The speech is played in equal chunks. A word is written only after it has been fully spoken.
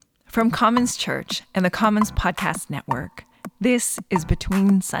From Commons Church and the Commons Podcast Network, this is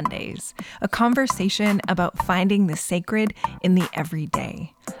Between Sundays, a conversation about finding the sacred in the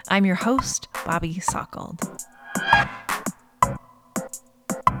everyday. I'm your host, Bobby Sockold.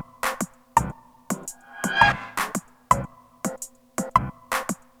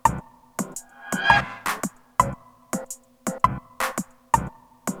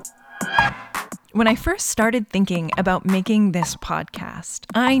 When I first started thinking about making this podcast,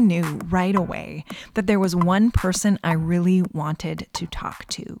 I knew right away that there was one person I really wanted to talk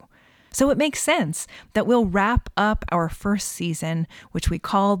to. So it makes sense that we'll wrap up our first season, which we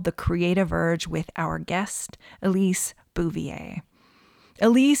called The Creative Urge, with our guest, Elise Bouvier.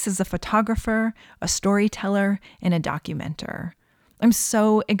 Elise is a photographer, a storyteller, and a documenter. I'm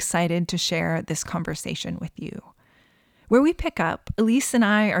so excited to share this conversation with you. Where we pick up, Elise and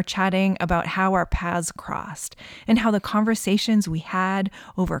I are chatting about how our paths crossed and how the conversations we had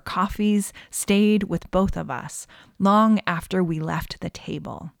over coffees stayed with both of us long after we left the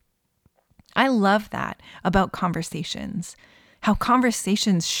table. I love that about conversations, how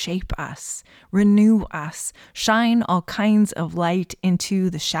conversations shape us, renew us, shine all kinds of light into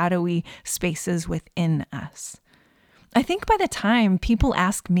the shadowy spaces within us. I think by the time people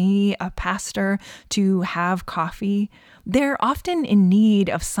ask me, a pastor, to have coffee, they're often in need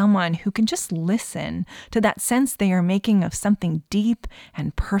of someone who can just listen to that sense they are making of something deep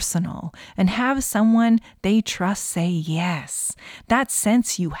and personal, and have someone they trust say, yes, that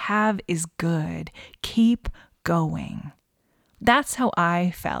sense you have is good. Keep going. That's how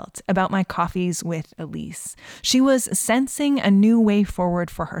I felt about my coffees with Elise. She was sensing a new way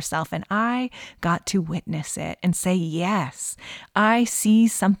forward for herself, and I got to witness it and say, yes, I see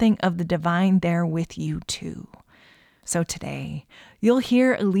something of the divine there with you too. So today, you'll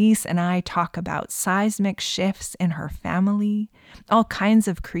hear Elise and I talk about seismic shifts in her family, all kinds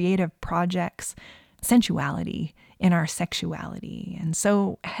of creative projects, sensuality in our sexuality. And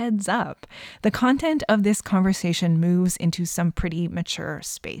so, heads up, the content of this conversation moves into some pretty mature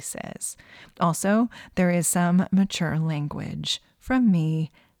spaces. Also, there is some mature language from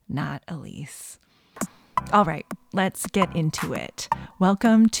me, not Elise. All right, let's get into it.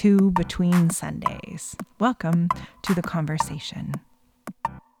 Welcome to Between Sundays. Welcome to the conversation.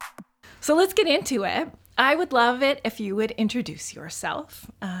 So let's get into it. I would love it if you would introduce yourself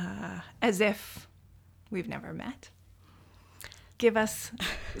as if we've never met. Give us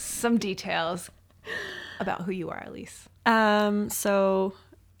some details about who you are, Elise. So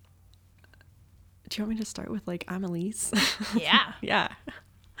do you want me to start with I'm Elise? Yeah. Yeah.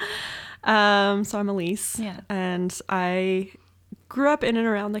 So I'm Elise. Yeah. And I grew up in and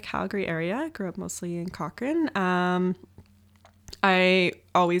around the Calgary area. I grew up mostly in Cochrane. I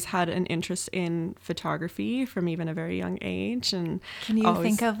always had an interest in photography from even a very young age. And can you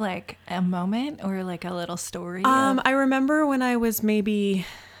think of a moment or a little story? I remember when I was maybe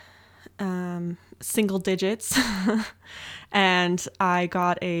single digits and I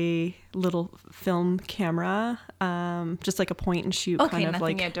got a little film camera, just a point and shoot kind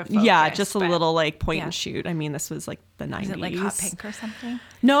of just a little point and shoot. I mean, this was the 90s. Is it hot pink or something?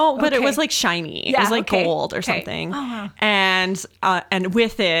 No, but it was shiny. Yeah, it was gold or something. Oh, wow. And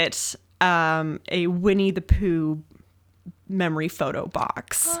with it, a Winnie the Pooh memory photo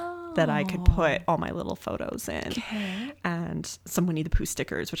box that I could put all my little photos in. Okay. And some Winnie the Pooh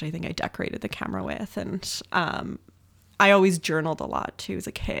stickers, which I think I decorated the camera with. And I always journaled a lot too as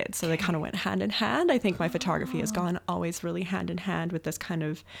a kid. So they kind of went hand in hand. I think my photography has gone always really hand in hand with this kind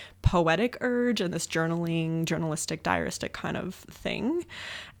of poetic urge and this journalistic, diaristic kind of thing.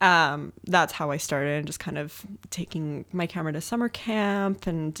 That's how I started, just kind of taking my camera to summer camp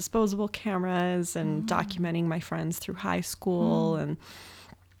and disposable cameras and documenting my friends through high school. And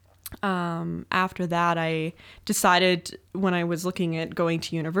after that, I decided when I was looking at going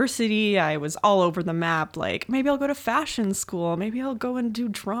to university, I was all over the map. Maybe I'll go to fashion school. Maybe I'll go and do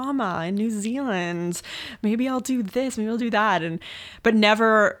drama in New Zealand. Maybe I'll do this. Maybe I'll do that. But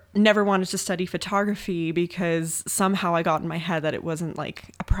never wanted to study photography because somehow I got in my head that it wasn't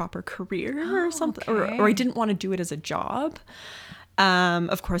a proper career or something, okay. or I didn't want to do it as a job.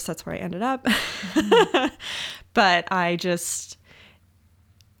 Of course, that's where I ended up. But I just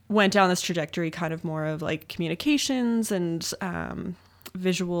went down this trajectory kind of more of communications and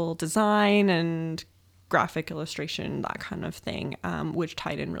visual design and graphic illustration, that kind of thing, which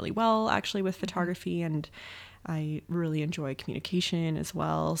tied in really well actually with photography. And I really enjoy communication as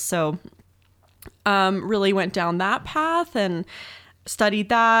well. So really went down that path and studied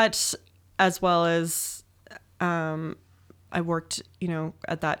that, as well as I worked,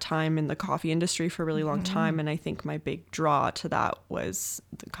 at that time in the coffee industry for a really long time. And I think my big draw to that was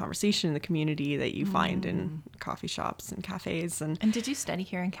the conversation in the community that you find in coffee shops and cafes. And did you study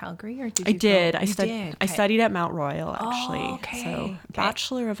here in Calgary, or did I you did. Go? I studied at Mount Royal, actually. Oh, okay. So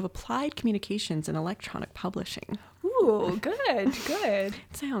Bachelor of Applied Communications and Electronic Publishing. Ooh, good. It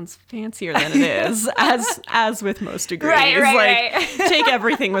sounds fancier than it is, as with most degrees. Right. Take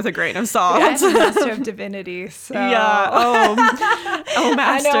everything with a grain of salt. Yeah, I'm a Master of Divinity, so yeah. Oh,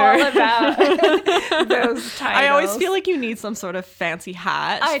 Master. I know all about those titles. I always feel like you need some sort of fancy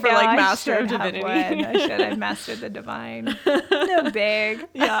hat for like Master of Divinity. I should have mastered the divine. No big.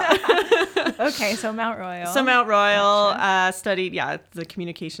 Yeah. Okay, so Mount Royal. Gotcha. Studied the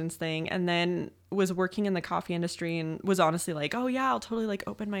communications thing, and then was working in the coffee industry and was honestly like, oh yeah, I'll totally like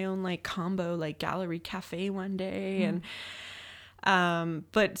open my own like combo like gallery cafe one day. And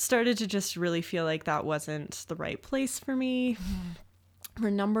but started to just really feel like that wasn't the right place for me for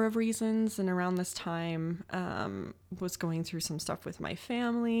a number of reasons. And around this time was going through some stuff with my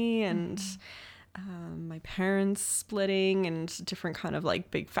family and my parents splitting and different kind of like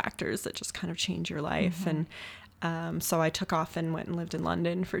big factors that just kind of change your life. And so I took off and went and lived in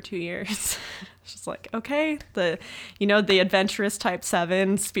London for 2 years. Just like, okay, the adventurous type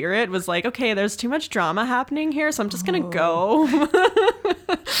 7 spirit was like, okay, there's too much drama happening here, so I'm just gonna go.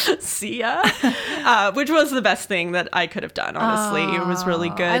 See ya. Which was the best thing that I could have done, honestly. It was really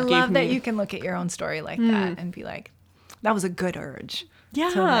good. I love that you can look at your own story like that and be like, that was a good urge.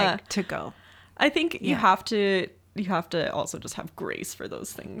 To go. I think you have to also just have grace for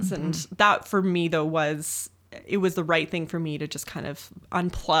those things. And that for me though it was the right thing for me to just kind of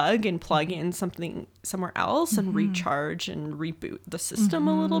unplug and plug in something somewhere else and recharge and reboot the system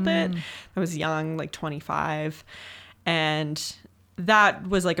a little bit. I was young, like 25. And that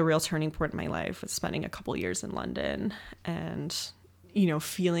was like a real turning point in my life, with spending a couple years in London and,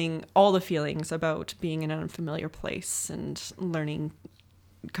 feeling all the feelings about being in an unfamiliar place and learning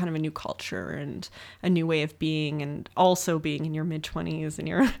kind of a new culture and a new way of being, and also being in your mid-20s and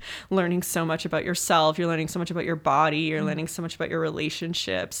you're learning so much about yourself, you're learning so much about your body, you're learning so much about your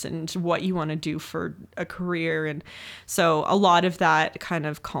relationships and what you want to do for a career. And so a lot of that kind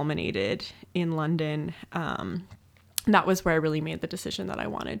of culminated in London. That was where I really made the decision that I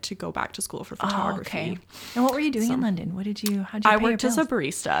wanted to go back to school for photography. Okay. And what were you doing in London? How'd you I worked as a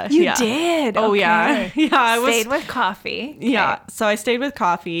barista. You did? Oh, yeah. Yeah. I stayed with coffee. Okay. Yeah. So I stayed with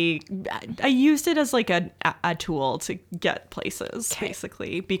coffee. I used it as like a tool to get places,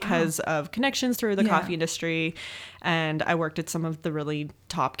 basically, because of connections through the coffee industry. And I worked at some of the really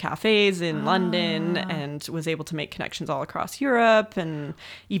top cafes in London and was able to make connections all across Europe and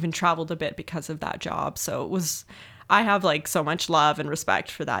even traveled a bit because of that job. So I have like so much love and respect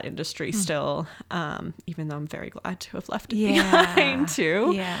for that industry still, even though I'm very glad to have left it behind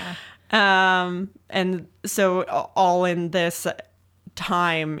too. Yeah. And so all in this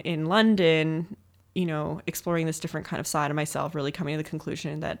time in London, exploring this different kind of side of myself, really coming to the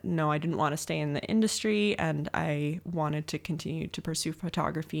conclusion that no, I didn't want to stay in the industry and I wanted to continue to pursue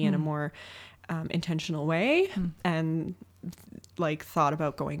photography in a more intentional way, and like thought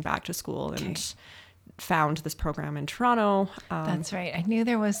about going back to school and found this program in Toronto. That's right. I knew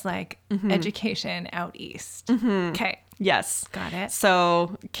there was like education out east. Okay. Yes. Got it.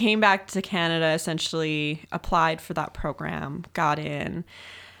 So came back to Canada, essentially applied for that program, got in,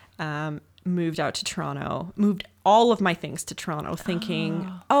 moved out to Toronto, moved all of my things to Toronto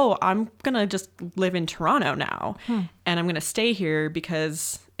thinking, I'm going to just live in Toronto now and I'm going to stay here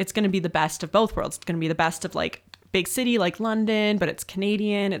because it's going to be the best of both worlds. It's going to be the best of like big city like London, but it's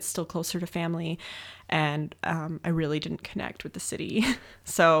Canadian. It's still closer to family. And I really didn't connect with the city.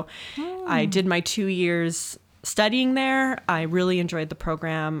 So I did my 2 years studying there. I really enjoyed the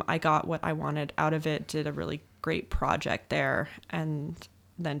program. I got what I wanted out of it, did a really great project there, and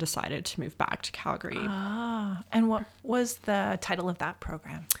then decided to move back to Calgary. And what was the title of that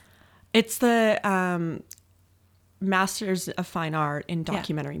program? It's the Masters of Fine Art in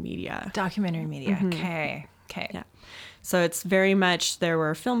Documentary Media. Documentary Media. Okay. Yeah. So it's very much, there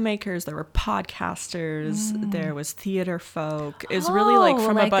were filmmakers, there were podcasters, there was theater folk. It was really like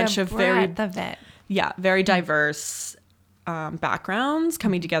from a bunch of very diverse backgrounds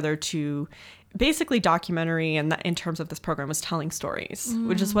coming together to basically documentary, and that in terms of this program was telling stories,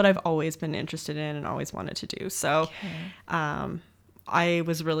 which is what I've always been interested in and always wanted to do. So I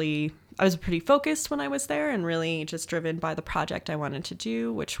was pretty focused when I was there and really just driven by the project I wanted to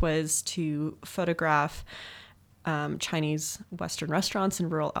do, which was to photograph Chinese Western restaurants in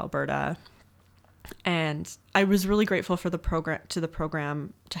rural Alberta And I was really grateful for the program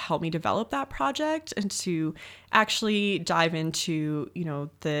to help me develop that project and to actually dive into,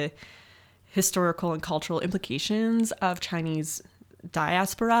 the historical and cultural implications of Chinese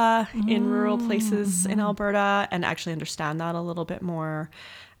diaspora in rural places in Alberta, and actually understand that a little bit more.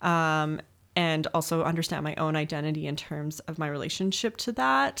 And also understand my own identity in terms of my relationship to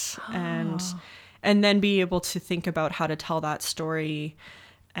that. And then be able to think about how to tell that story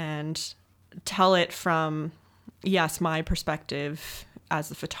and tell it from, yes, my perspective as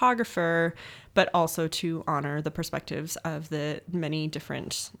the photographer, but also to honor the perspectives of the many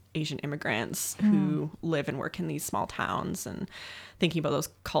different Asian immigrants who live and work in these small towns, and thinking about those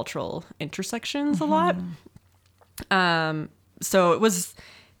cultural intersections a lot. So it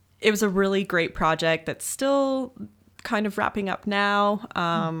was a really great project that's still kind of wrapping up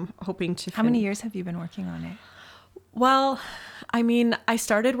now. Hoping to. How many years have you been working on it? Well, I mean, I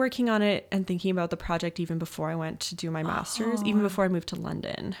started working on it and thinking about the project even before I went to do my master's, even before I moved to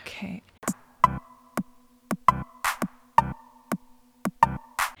London. Okay.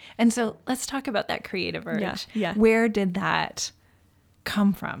 And so let's talk about that creative urge. Yeah. Where did that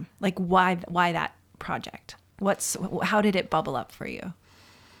come from? Like, why that project? How did it bubble up for you?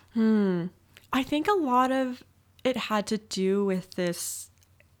 I think a lot of it had to do with this.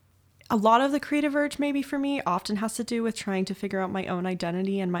 A lot of the creative urge, maybe for me, often has to do with trying to figure out my own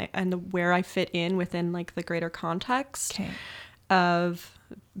identity and where I fit in within like the greater context of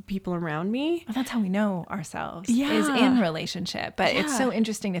people around me. Well, that's how we know ourselves, Yeah. is in relationship. But it's so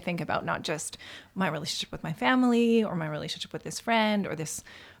interesting to think about not just my relationship with my family or my relationship with this friend or this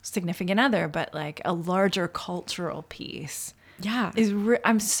significant other, but like a larger cultural piece. Yeah.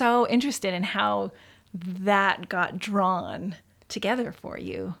 I'm so interested in how that got drawn together for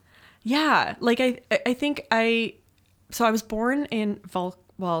you. Yeah, like I think I was born in I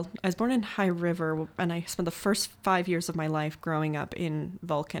was born in High River, and I spent the first 5 years of my life growing up in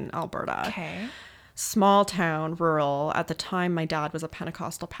Vulcan, Alberta. Okay. Small town, rural. At the time, my dad was a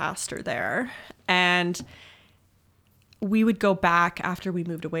Pentecostal pastor there, and we would go back after we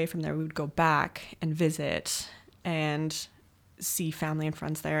moved away from there. We would go back and visit and see family and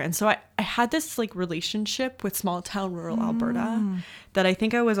friends there. And so I had this like relationship with small town rural Alberta that I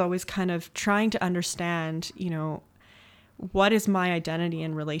think I was always kind of trying to understand, what is my identity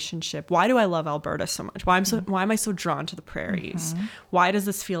and relationship? Why do I love Alberta so much? Why am I so drawn to the prairies? Why does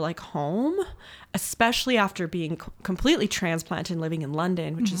this feel like home? Especially after being completely transplanted and living in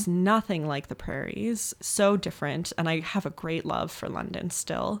London, which is nothing like the prairies, so different. And I have a great love for London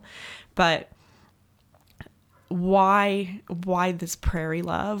still, but why this prairie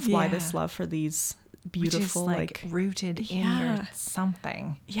love? Why this love for these beautiful, which is like rooted in your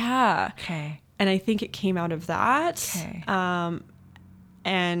something. Yeah. Okay. And I think it came out of that. Okay.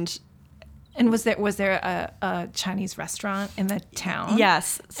 And was there a Chinese restaurant in the town?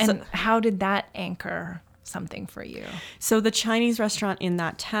 Yes. And how did that anchor something for you? So the Chinese restaurant in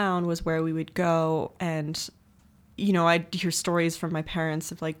that town was where we would go, and I'd hear stories from my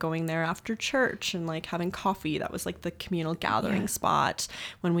parents of like going there after church and like having coffee. That was like the communal gathering spot.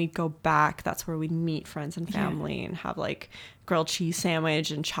 When we'd go back, that's where we'd meet friends and family and have like grilled cheese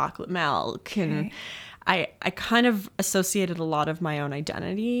sandwich and chocolate milk. And I kind of associated a lot of my own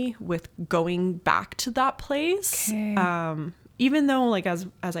identity with going back to that place. Even though like as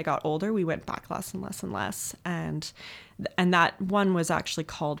I got older, we went back less and less and less. And that one was actually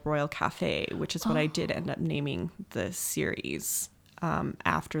called Royal Cafe, which is what I did end up naming the series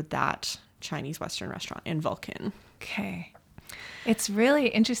after that Chinese Western restaurant in Vulcan. Okay. It's really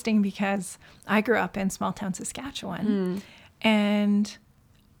interesting because I grew up in small town Saskatchewan, and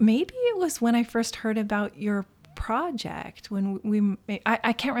maybe it was when I first heard about your project when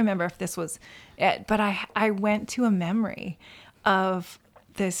I can't remember if this was it, but I went to a memory of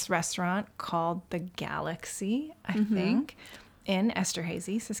this restaurant called The Galaxy, I think, in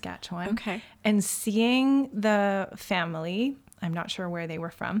Esterhazy, Saskatchewan. Okay. And seeing the family, I'm not sure where they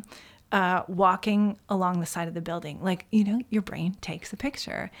were from, walking along the side of the building. Like, your brain takes a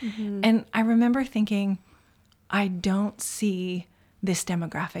picture. And I remember thinking, I don't see this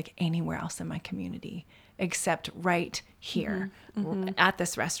demographic anywhere else in my community except right here at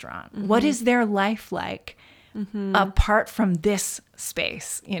this restaurant. What is their life like? Apart from this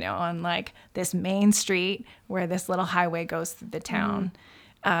space, on like this main street where this little highway goes through the town.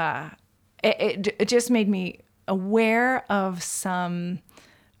 It just made me aware of some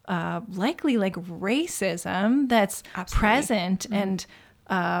likely like racism that's present and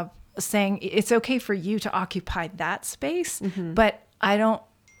saying it's okay for you to occupy that space, but I don't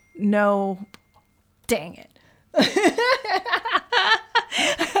know. Dang it.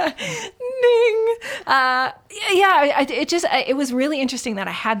 Ding. It was really interesting that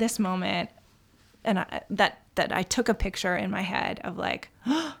I had this moment, and that I took a picture in my head of like,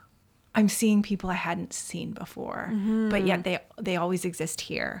 I'm seeing people I hadn't seen before, but yet they always exist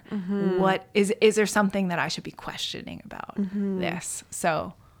here. What is there something that I should be questioning about this?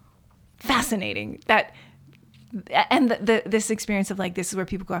 So fascinating that. And this experience of like, this is where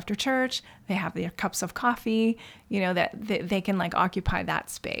people go after church, they have their cups of coffee, that they can like occupy that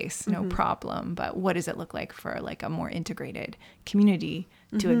space, no problem. But what does it look like for like a more integrated community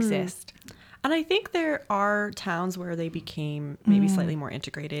to exist? And I think there are towns where they became maybe slightly more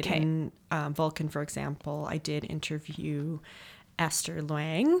integrated. Okay. In Vulcan, for example, I did interview Esther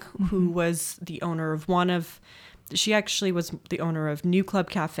Luang, who was the owner of she actually was the owner of New Club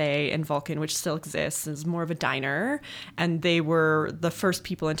Cafe in Vulcan, which still exists. It's more of a diner. And they were the first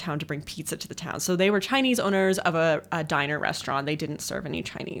people in town to bring pizza to the town. So they were Chinese owners of a diner restaurant. They didn't serve any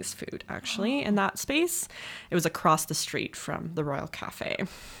Chinese food, actually, in that space. It was across the street from the Royal Cafe.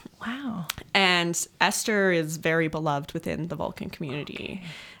 Wow. And Esther is very beloved within the Vulcan community.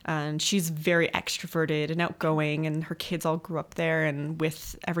 And she's very extroverted and outgoing, and her kids all grew up there and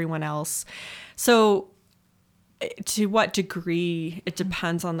with everyone else. So to what degree, it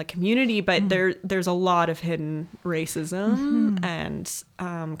depends on the community, but there's a lot of hidden racism and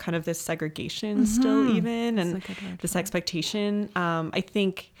kind of this segregation still even, and this expectation. I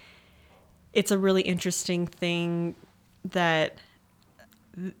think it's a really interesting thing that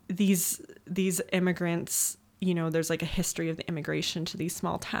these immigrants, there's like a history of the immigration to these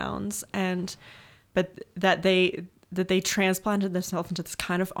small towns, but that they transplanted themselves into this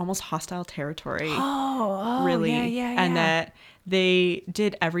kind of almost hostile territory. Oh, really. Yeah. And that they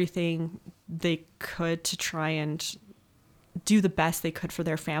did everything they could to try and do the best they could for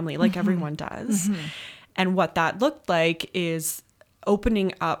their family, like everyone does. And what that looked like is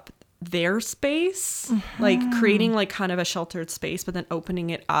opening up their space, like creating like kind of a sheltered space, but then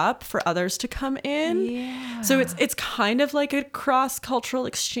opening it up for others to come in. Yeah. So it's kind of like a cross-cultural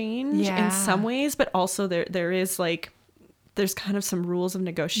exchange in some ways, but also there's kind of some rules of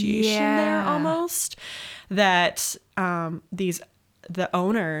negotiation there almost, that the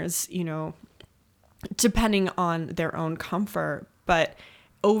owners, depending on their own comfort, but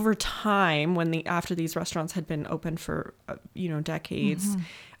over time, after these restaurants had been open for decades,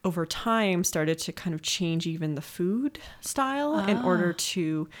 over time started to kind of change even the food style in order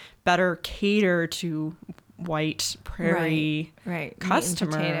to better cater to white prairie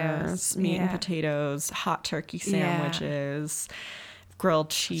customers. Meat and potatoes, hot turkey sandwiches,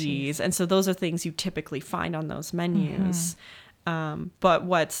 grilled cheese. And so those are things you typically find on those menus. But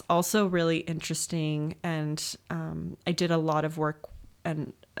what's also really interesting, and I did a lot of work,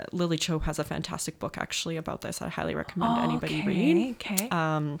 and Lily Cho has a fantastic book actually about this. I highly recommend anybody read. Okay.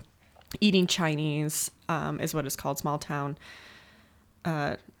 Eating Chinese is what it's called. Small town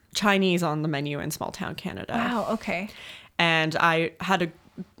Chinese on the menu in small town Canada. Wow. Okay. And I had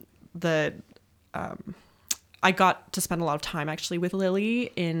I got to spend a lot of time actually with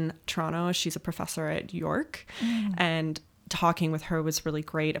Lily in Toronto. She's a professor at York, and talking with her was really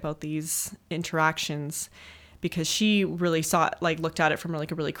great about these interactions, because she really looked at it from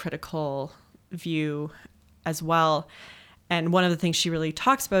like a really critical view as well. And one of the things she really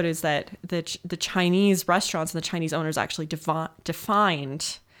talks about is that the Chinese restaurants and the Chinese owners actually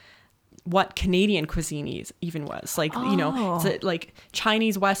defined what Canadian cuisine even was. Like, like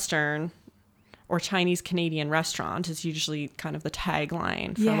Chinese Western or Chinese Canadian restaurant is usually kind of the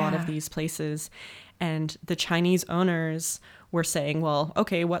tagline for a lot of these places. And the Chinese owners were saying, well,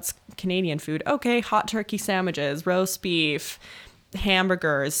 okay, what's Canadian food? Okay, hot turkey sandwiches, roast beef,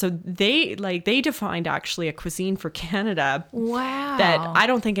 hamburgers. So they defined actually a cuisine for Canada. Wow. That I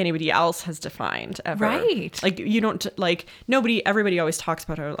don't think anybody else has defined ever. Right. Like everybody always talks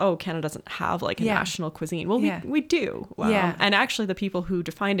about Canada doesn't have like a national cuisine. Well, we do. And actually the people who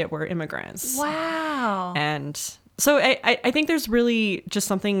defined it were immigrants. Wow. And so I think there's really just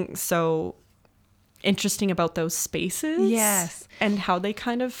something so interesting about those spaces. Yes. And how they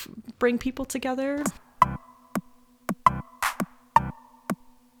kind of bring people together.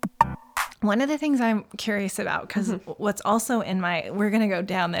 One of the things I'm curious about, because what's also we're going to go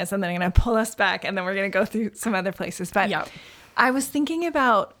down this and then I'm going to pull us back and then we're going to go through some other places. But I was thinking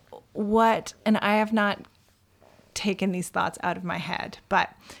about and I have not taken these thoughts out of my head,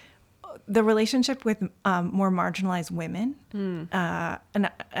 but the relationship with more marginalized women. And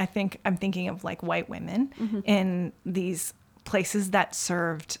I think I'm thinking of like white women in these places that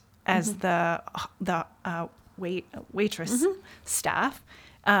served as the waitress staff.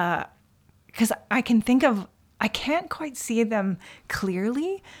 Because I can't quite see them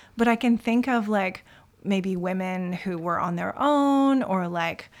clearly, but I can think of like maybe women who were on their own or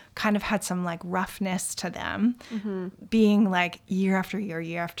like kind of had some like roughness to them, being like year after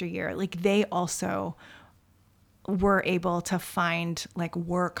year, like they also were able to find like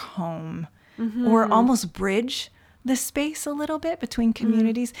work home or almost bridge the space a little bit between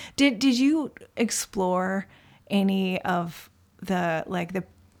communities. Did you explore any of the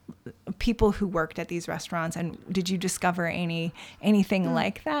people who worked at these restaurants, and did you discover anything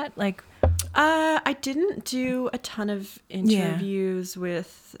like that? Like, I didn't do a ton of interviews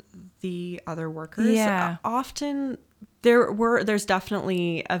with the other workers. Yeah. Often there's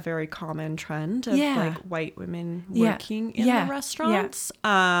definitely a very common trend of like white women working in the restaurants.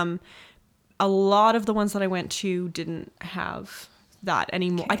 A lot of the ones that I went to didn't have that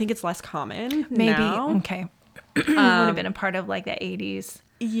anymore. I think it's less common now. Okay. Would have been a part of like the 80s.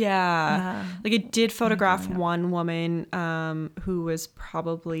 Yeah. Like I did photograph one woman who was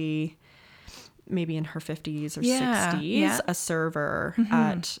probably maybe in her 50s or 60s, a server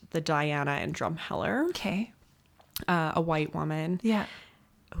at the Diana and Drumheller. Okay. A white woman. Yeah.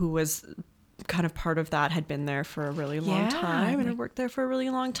 Who was kind of part of that, had been there for a really long time and had worked there for a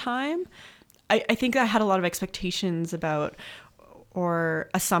really long time. I think I had a lot of expectations about or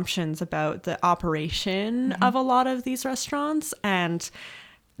assumptions about the operation of a lot of these restaurants, and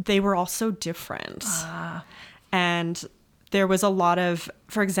they were all so different. And there was a lot of,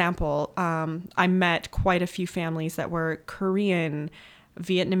 for example, I met quite a few families that were Korean,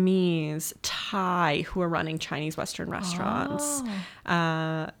 Vietnamese, Thai, who were running Chinese Western restaurants.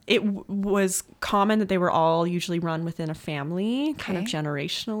 It was common that they were all usually run within a family, kind of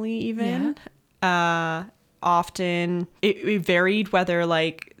generationally even. Often it varied whether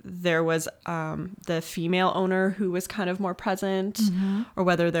like there was the female owner who was kind of more present or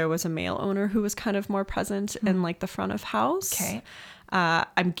whether there was a male owner who was kind of more present in like the front of house. Okay.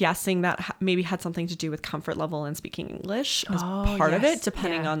 I'm guessing that maybe had something to do with comfort level and speaking English as part of it,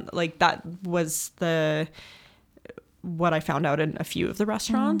 depending on like that was what I found out in a few of the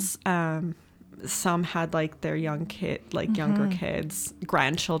restaurants. Some had like their young kid, like younger kids,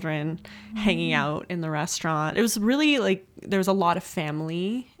 grandchildren hanging out in the restaurant. It was really like there was a lot of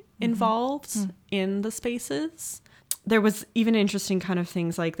family involved in the spaces. There was even interesting kind of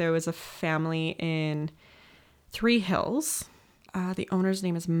things like there was a family in Three Hills. The owner's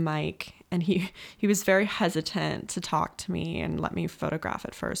name is Mike, and he was very hesitant to talk to me and let me photograph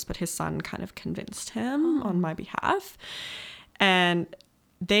at first, but his son kind of convinced him on my behalf. And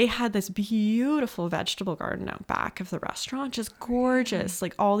they had this beautiful vegetable garden out back of the restaurant, just gorgeous,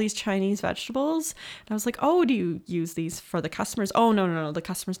 like all these Chinese vegetables. And I was like, oh, do you use these for the customers? Oh, no, the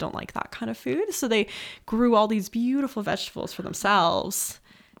customers don't like that kind of food. So they grew all these beautiful vegetables for themselves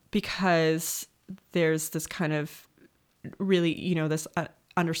because there's this kind of really, you know, this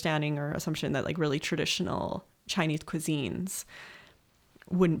understanding or assumption that like really traditional Chinese cuisines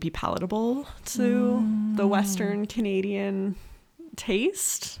wouldn't be palatable to the Western Canadian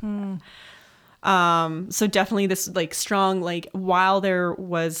taste. So definitely this like strong, like while there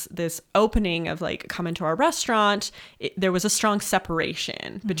was this opening of like come into our restaurant, there was a strong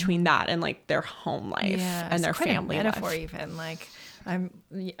separation between that and like their home life and their family life. Metaphor even like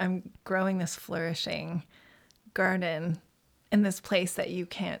I'm growing this flourishing garden in this place that you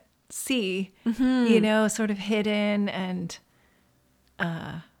can't see, you know, sort of hidden and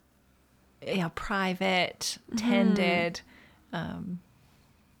private, tended.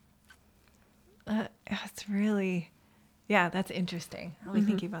 It's really, that's interesting. I'll be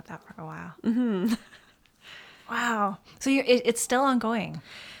thinking about that for a while. Wow. So it's still ongoing.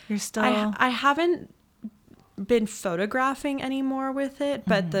 You're still. I haven't been photographing anymore with it,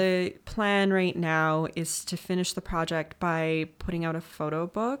 but the plan right now is to finish the project by putting out a photo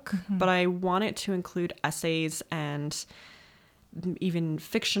book, but I want it to include essays and even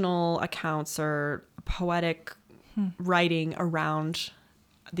fictional accounts or poetic writing around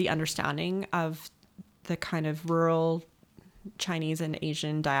the understanding of the kind of rural Chinese and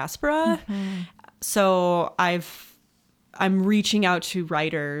Asian diaspora. So I'm reaching out to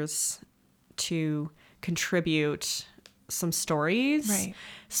writers to contribute some stories,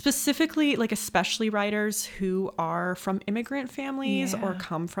 specifically like especially writers who are from immigrant families or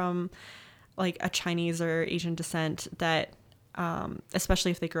come from like a Chinese or Asian descent that especially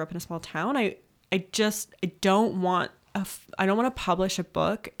if they grew up in a small town. I don't want to publish a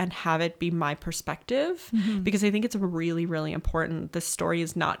book and have it be my perspective because I think it's really, really important. This story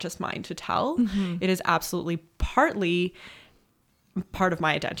is not just mine to tell. It is absolutely partly part of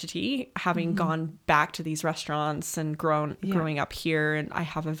my identity, having gone back to these restaurants and growing up here. And I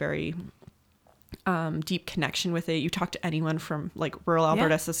have a very deep connection with it. You talk to anyone from like rural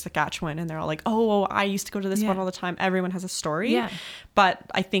Alberta, Saskatchewan, and they're all like, oh, I used to go to this one all the time. Everyone has a story. Yeah. But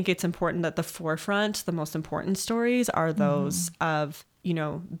I think it's important that the forefront, the most important stories are those of, you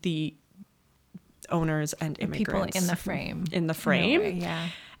know, the owners and immigrants. People in the frame. In the frame. Yeah.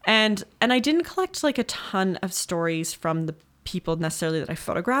 And I didn't collect like a ton of stories from the people necessarily that I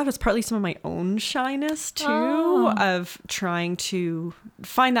photographed. It's partly some of my own shyness too, of trying to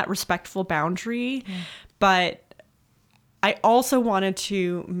find that respectful boundary. But I also wanted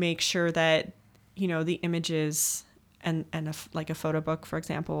to make sure that, you know, the images and like a photo book, for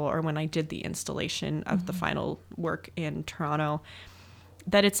example, or when I did the installation of the final work in Toronto,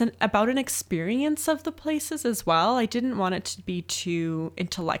 that it's about an experience of the places as well. I didn't want it to be too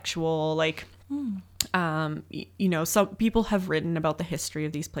intellectual, like, you know, some people have written about the history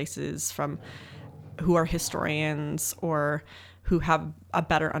of these places from who are historians or who have a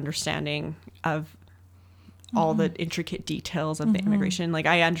better understanding of all the intricate details of the immigration. Like,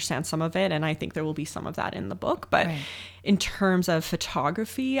 I understand some of it, and I think there will be some of that in the book. But in terms of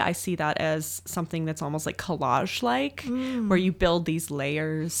photography, I see that as something that's almost like collage-like, where you build these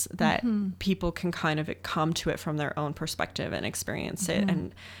layers that people can kind of come to it from their own perspective and experience it,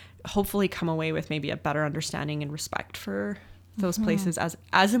 and hopefully come away with maybe a better understanding and respect for those places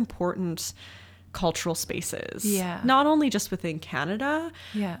as important cultural spaces. Yeah. Not only just within Canada.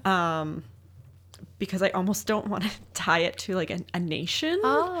 Yeah. Because I almost don't want to tie it to like a nation.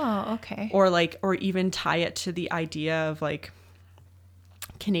 Oh, okay. Or even tie it to the idea of like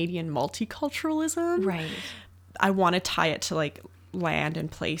Canadian multiculturalism. Right. I want to tie it to like land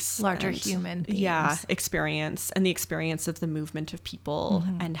and place. Larger human themes. Yeah, experience and the experience of the movement of people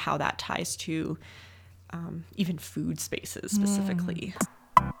and how that ties to even food spaces specifically.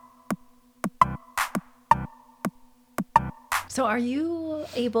 So are you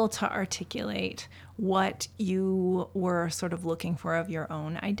able to articulate what you were sort of looking for of your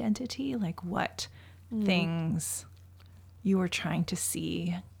own identity? Like what things you were trying to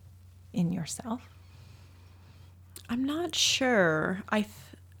see in yourself? I'm not sure. I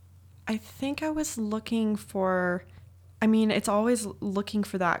think I was looking for, I mean, it's always looking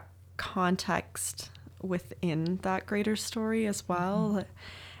for that context within that greater story as well.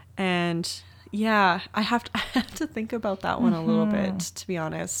 And yeah, I have to think about that one a little bit, to be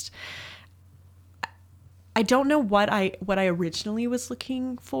honest. I don't know what I originally was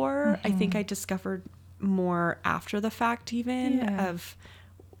looking for. I think I discovered more after the fact even of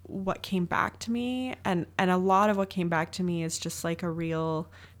what came back to me. And a lot of what came back to me is just like a real,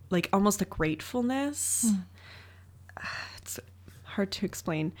 like almost a gratefulness. It's hard to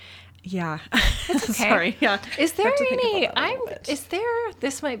explain. Yeah. It's okay. Sorry. Yeah. Is there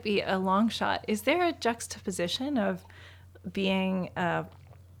this might be a long shot. Is there a juxtaposition of being a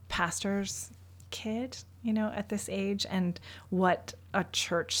pastor's kid, you know, at this age and what a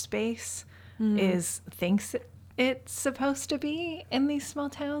church space thinks it's supposed to be in these small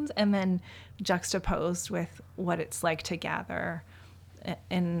towns, and then juxtaposed with what it's like to gather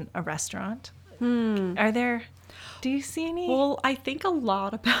in a restaurant? Do you see any? Well, I think a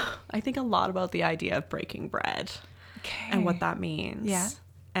lot about the idea of breaking bread and what that means. Yeah.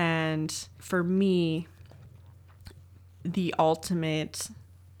 And for me, the ultimate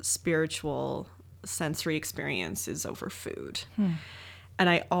spiritual sensory experience is over food. And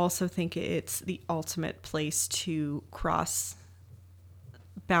I also think it's the ultimate place to cross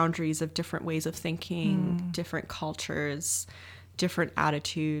boundaries of different ways of thinking, different cultures, different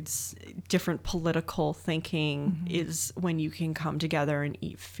attitudes, different political thinking is when you can come together and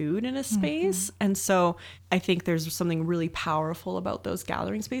eat food in a space. And so I think there's something really powerful about those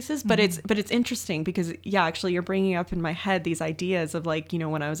gathering spaces, but it's interesting because actually you're bringing up in my head these ideas of like, you know,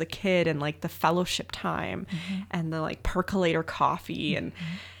 when I was a kid and like the fellowship time and the like percolator coffee and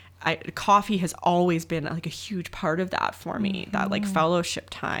coffee has always been like a huge part of that for me, that like fellowship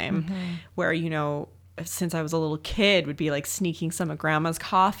time where, you know, since I was a little kid, would be like sneaking some of grandma's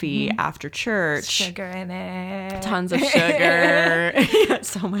coffee after church. Sugar in it. Tons of sugar.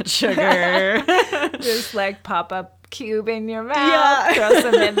 So much sugar. Just like pop up cube in your mouth, throw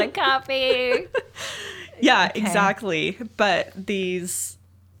some in the coffee. Yeah, exactly. But these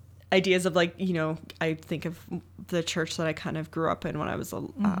ideas of like, you know, I think of the church that I kind of grew up in when I was,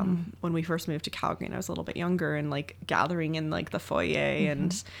 when we first moved to Calgary and I was a little bit younger, and like gathering in like the foyer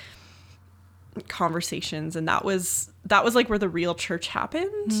and conversations, and that was like where the real church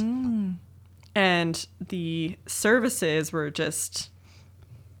happened. And the services were just,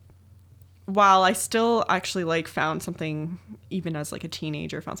 while I still actually like found something, even as like a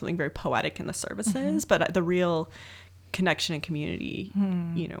teenager, found something very poetic in the services, but the real connection and community,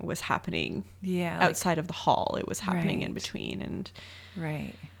 you know, was happening outside of the hall. It was happening in between. And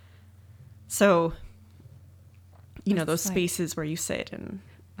right. So, you know, It's those spaces where you sit and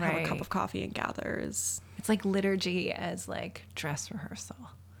have a cup Right. of coffee and gather is, It's like liturgy as like dress rehearsal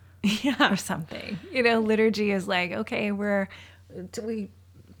yeah, or something. You know, liturgy is like, okay, we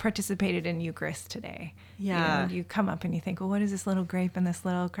participated in Eucharist today. Yeah. You know, and you come up and you think, well, what does this little grape and this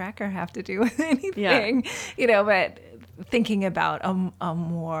little cracker have to do with anything? You know, but thinking about a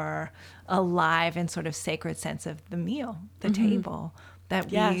more alive and sort of sacred sense of the meal, the table,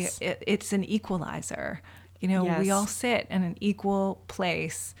 that Yes. it's an equalizer. You know, we Yes. all sit in an equal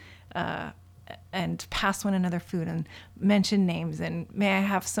place, and pass one another food and mention names and may I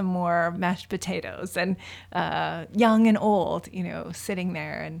have some more mashed potatoes, and young and old, you know, sitting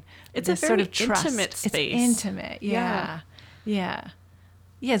there, and It's a this sort very of trust. intimate space. It's intimate. Yeah. Yeah,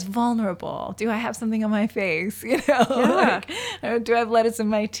 it's vulnerable. Do I have something on my face? You know, Yeah. or do I have lettuce in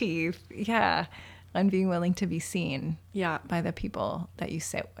my teeth? Yeah. And being willing to be seen yeah, by the people that you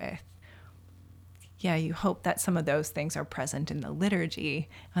sit with. Yeah, you hope that some of those things are present in the liturgy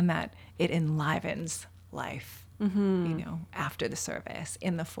and that it enlivens life, you know, after the service,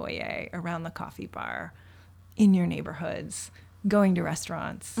 in the foyer, around the coffee bar, in your neighborhoods, going to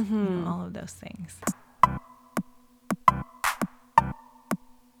restaurants, you know, all of those things.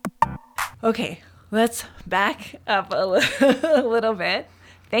 Okay, let's back up a little bit.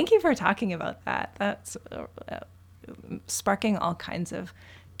 Thank you for talking about that. That's sparking all kinds of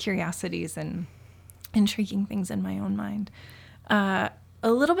curiosities and intriguing things in my own mind. A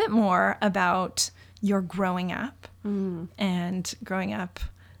little bit more about your growing up and growing up.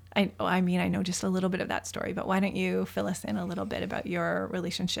 I mean, I know just a little bit of that story, but why don't you fill us in a little bit about your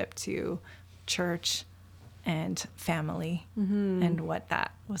relationship to church and family and what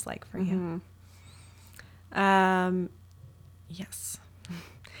that was like for you? Yes.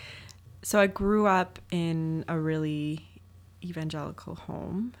 So I grew up in a really evangelical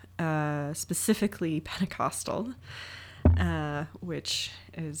home, specifically Pentecostal, which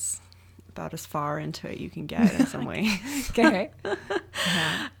is about as far into it you can get in some way. Okay.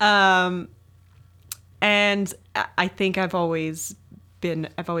 And I think I've always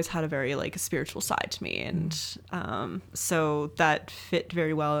had a very like spiritual side to me, and so that fit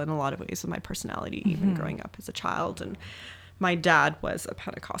very well in a lot of ways with my personality, even growing up as a child. And my dad was a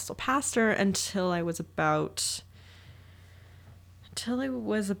Pentecostal pastor until I was about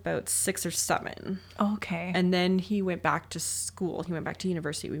 6 or 7. Okay. And then he went back to school. He went back to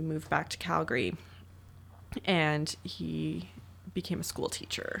university. We moved back to Calgary, and he became a school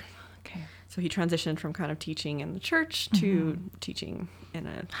teacher. Okay. So he transitioned from kind of teaching in the church to teaching in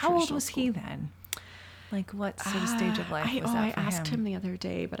a How old traditional was school. he then? Like what sort of stage of life was that I for asked him the other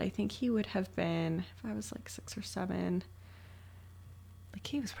day, but I think he would have been, if I was like 6 or 7. Like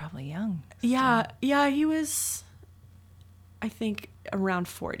he was probably young. Yeah, he was, I think, around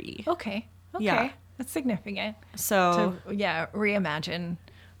 40. Okay. Okay. Yeah. That's significant. So To reimagine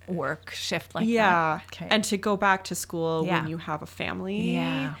work shift like yeah, that. Okay. and to go back to school Yeah. when you have a family,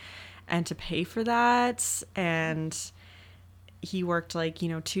 Yeah. and to pay for that. And he worked like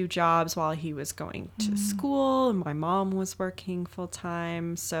 2 jobs while he was going to school, and my mom was working full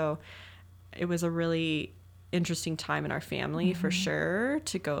time. So it was a really interesting time in our family for sure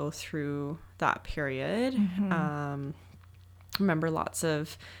to go through that period. Remember lots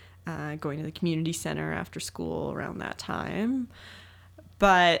of going to the community center after school around that time,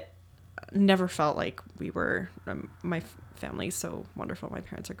 but never felt like we were my family's so wonderful, my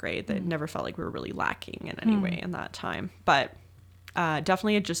parents are great, that it never felt like we were really lacking in any way in that time. But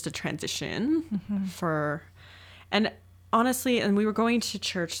definitely just a transition for, and honestly, and we were going to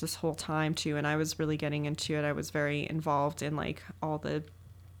church this whole time too, and I was really getting into it. I was very involved in like all the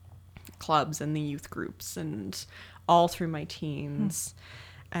clubs and the youth groups and all through my teens.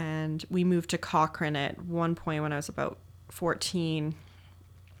 And we moved to Cochrane at one point when I was about 14,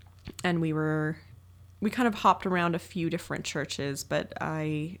 and we kind of hopped around a few different churches, but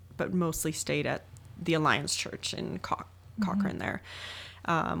mostly stayed at the Alliance Church in Cochrane there,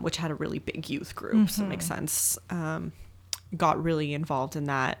 which had a really big youth group, so it makes sense. Got really involved in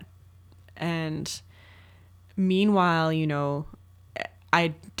that. And meanwhile,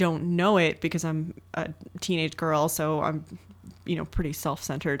 I don't know it because I'm a teenage girl, so I'm, pretty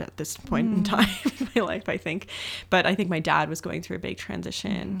self-centered at this point in time in my life, I think. But I think my dad was going through a big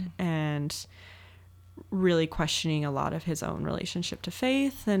transition and really questioning a lot of his own relationship to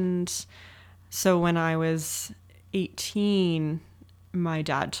faith. And so when I was 18, my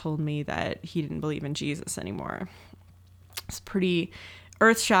dad told me that he didn't believe in Jesus anymore. It's pretty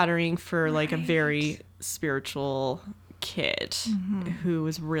earth-shattering for like a very spiritual kid who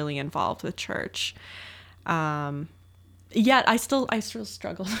was really involved with church. Yet I still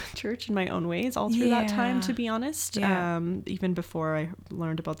struggled with church in my own ways all through that time, to be honest. Even before I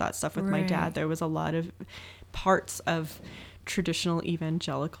learned about that stuff with my dad, there was a lot of parts of traditional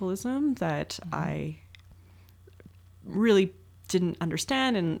evangelicalism that I really didn't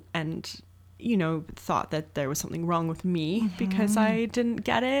understand and you know, thought that there was something wrong with me because I didn't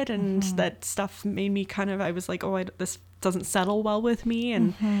get it, and that stuff made me kind of, I was like, oh, this doesn't settle well with me,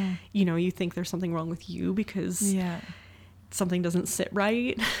 and you know, you think there's something wrong with you because something doesn't sit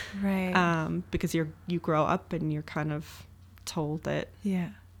right, because you grow up and you're kind of told that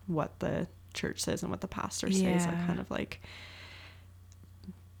what the church says and what the pastor says are kind of like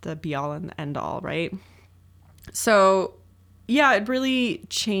the be all and end all, right? So yeah, it really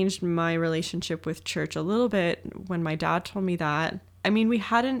changed my relationship with church a little bit when my dad told me that. I mean, we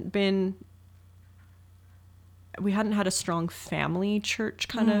hadn't had a strong family church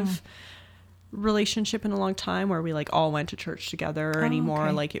kind of relationship in a long time where we like all went to church together anymore.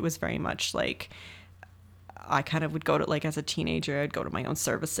 Okay. Like it was very much like I kind of would go to, like as a teenager, I'd go to my own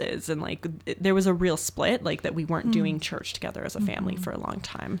services, and like there was a real split, like that we weren't doing church together as a family for a long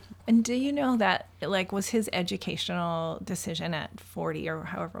time. And do you know that, like, was his educational decision at 40 or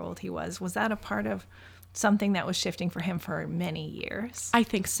however old he was that a part of something that was shifting for him for many years? I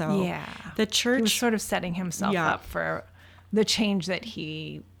think so. Yeah. The church... He was sort of setting himself up for the change that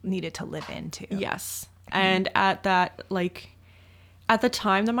he needed to live into. Yes. And at that, like, at the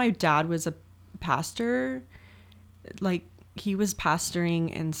time that my dad was a pastor, like, he was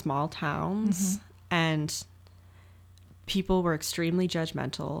pastoring in small towns and people were extremely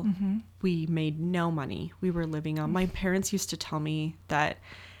judgmental. We made no money. We were living on... My parents used to tell me that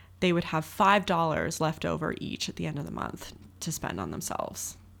they would have $5 left over each at the end of the month to spend on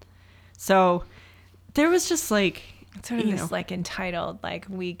themselves. So there was just like... Sort of this like entitled, like,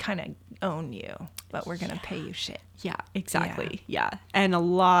 we kind of own you, but we're going to pay you shit. Yeah, exactly. Yeah. And a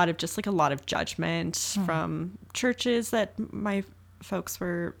lot of judgment from churches that my folks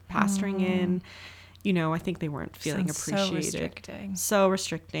were pastoring in. You know, I think they weren't feeling appreciated. So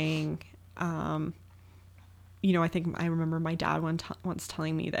restricting. You know, I remember my dad once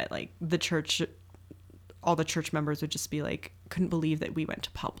telling me that like all the church members would just be like, couldn't believe that we went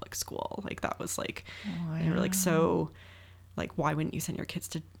to public school. Like that was like, they were like, so like, why wouldn't you send your kids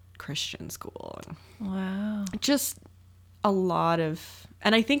to Christian school? And just a lot of,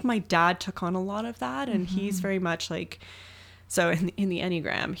 and I think my dad took on a lot of that, and he's very much like, so in the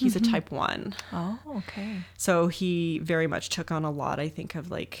Enneagram, he's a type 1. Oh, okay. So he very much took on a lot, I think,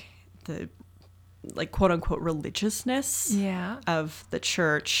 of like the like quote unquote religiousness of the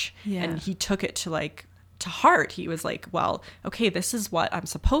church. And he took it to heart. He was like, well, okay, this is what I'm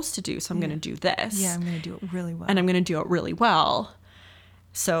supposed to do, so I'm going to do this. Yeah, I'm going to do it really well. And I'm going to do it really well.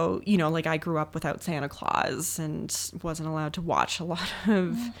 So, you know, like I grew up without Santa Claus and wasn't allowed to watch a lot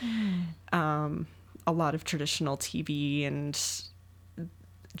of traditional TV, and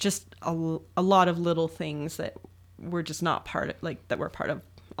just a lot of little things that were just not part of, like, that were part of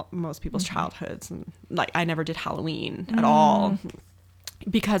most people's childhoods. And like, I never did Halloween at all,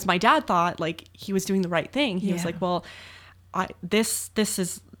 because my dad thought like he was doing the right thing. He was like, well, this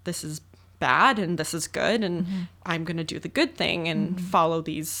is bad and this is good, and I'm going to do the good thing and follow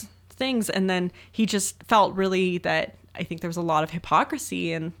these things. And then he just felt really that I think there was a lot of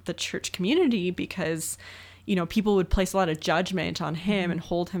hypocrisy in the church community, because, you know, people would place a lot of judgment on him and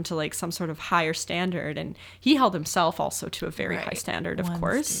hold him to like some sort of higher standard. And he held himself also to a very high standard, of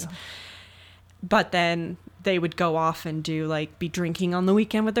course. But then they would go off and do like be drinking on the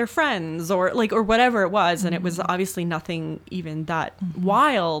weekend with their friends or whatever it was. And it was obviously nothing even that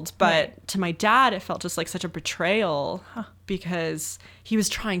wild. But to my dad, it felt just like such a betrayal, because he was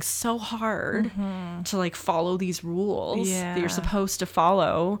trying so hard to like follow these rules that you're supposed to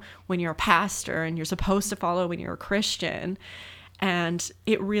follow when you're a pastor and you're supposed to follow when you're a Christian. And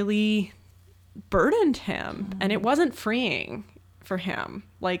it really burdened him, and it wasn't freeing for him.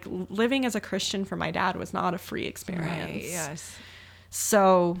 Like, living as a Christian for my dad was not a free experience. Right, yes.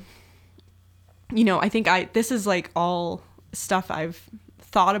 So, you know, I think this is like all stuff I've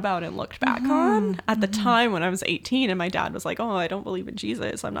thought about and looked back on at the time when I was 18, and my dad was like, oh, I don't believe in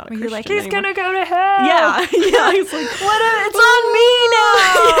Jesus, I'm not a Christian. You're like, he's gonna go to hell. Yeah. He's like, it's on me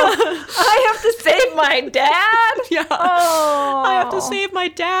now. I have to save my dad. I have to save my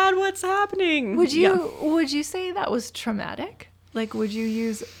dad. What's happening? Would you say that was traumatic? Like, would you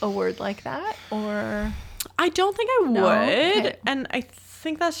use a word like that? Or I don't think I would. Okay. And I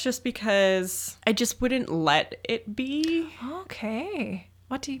think that's just because I just wouldn't let it be. Okay.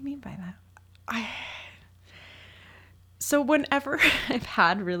 What do you mean by that? So whenever I've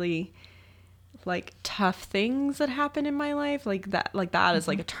had really like tough things that happen in my life, like that is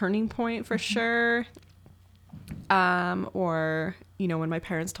like a turning point for sure. Or, you know, when my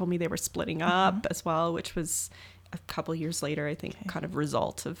parents told me they were splitting up as well, which was a couple years later, I think, kind of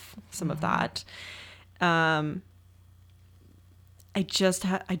result of some of that. I just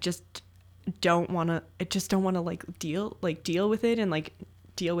don't want to like deal with it and like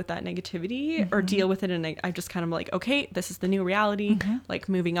deal with that negativity or deal with it. And I just kind of like, okay, this is the new reality, like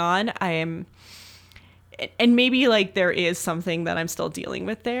moving on. And maybe like there is something that I'm still dealing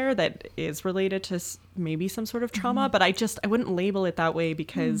with there that is related to maybe some sort of trauma, but I wouldn't label it that way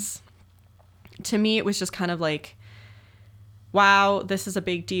because to me it was just kind of like, wow, this is a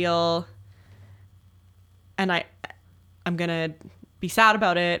big deal. And I'm going to be sad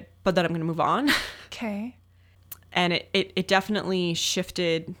about it, but then I'm going to move on. Okay. And it definitely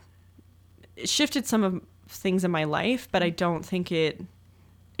shifted some of things in my life, but I don't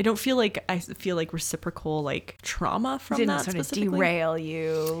feel like reciprocal like trauma from Didn't that sort of specifically. derail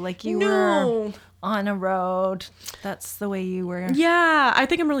you, like you were on a road. That's the way you were. Yeah, I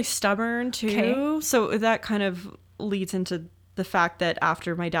think I'm really stubborn too. Okay. So that kind of leads into the fact that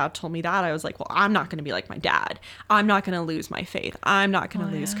after my dad told me that, I was like, well, I'm not going to be like my dad. I'm not going to lose my faith. I'm not going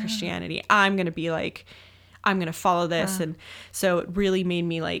to lose Christianity. I'm going to be like, I'm going to follow this. And so it really made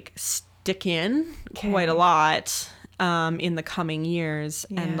me like stick in quite a lot in the coming years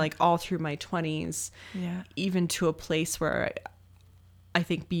and like all through my 20s, even to a place where I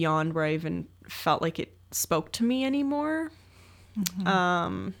think beyond where I even felt like it spoke to me anymore.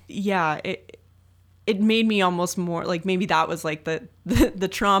 It made me almost more like, maybe that was like the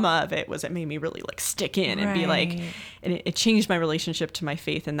trauma of it, was it made me really like stick in and be like, and it changed my relationship to my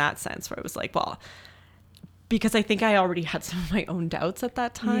faith in that sense, where it was like, well, because I think I already had some of my own doubts at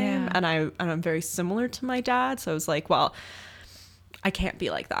that time, and I'm very similar to my dad, so I was like, well, I can't be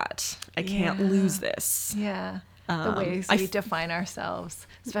like that. I can't lose this. Yeah. The ways we define ourselves,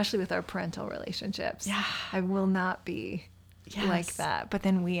 especially with our parental relationships. Yeah. I will not be like that. But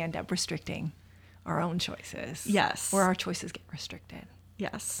then we end up restricting our own choices. Yes. Or our choices get restricted.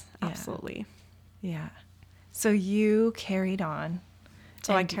 Yes, absolutely. Yeah. So you carried on.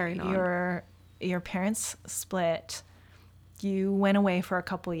 So I carried on. Your parents split. You went away for a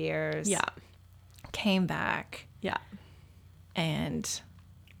couple years. Yeah. Came back. Yeah. And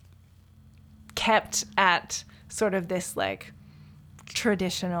kept at sort of this like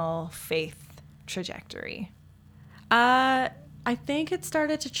traditional faith trajectory. I think it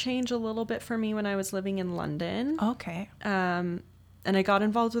started to change a little bit for me when I was living in London. Okay. And I got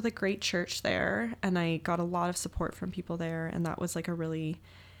involved with a great church there, and I got a lot of support from people there, and that was like a really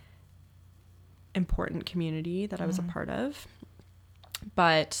important community that I was a part of.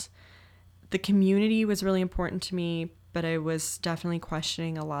 But the community was really important to me, but I was definitely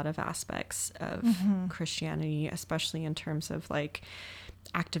questioning a lot of aspects of Christianity, especially in terms of like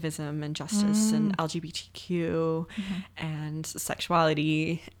activism and justice and LGBTQ and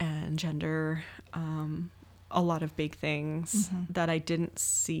sexuality and gender, a lot of big things that I didn't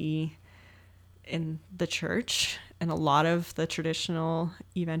see in the church and a lot of the traditional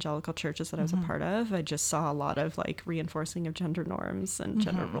evangelical churches that I was a part of. I just saw a lot of like reinforcing of gender norms and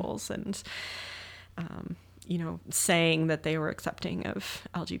gender roles and you know, saying that they were accepting of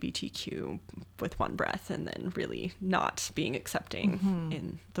LGBTQ with one breath and then really not being accepting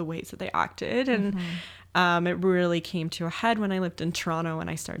in the ways that they acted. And it really came to a head when I lived in Toronto and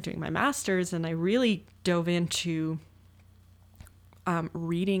I started doing my master's, and I really dove into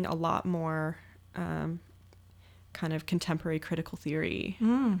reading a lot more kind of contemporary critical theory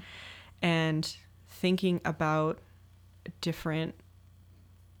and thinking about different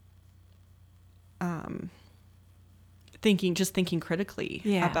thinking critically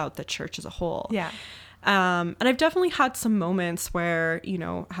about the church as a whole. Yeah. And I've definitely had some moments where, you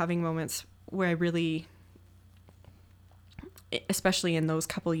know, having moments where I really, especially in those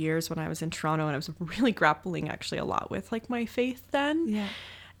couple years when I was in Toronto, and I was really grappling actually a lot with like my faith then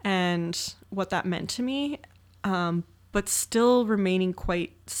and what that meant to me, but still remaining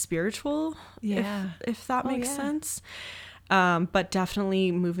quite spiritual, if that makes sense. But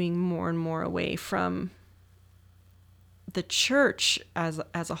definitely moving more and more away from the church as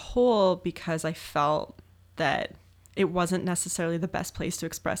a whole, because I felt that it wasn't necessarily the best place to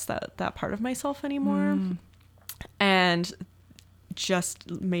express that part of myself anymore. And just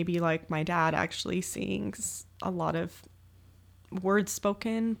maybe like my dad actually seeing a lot of words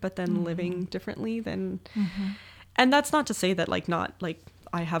spoken, but then living differently than, and that's not to say that like not like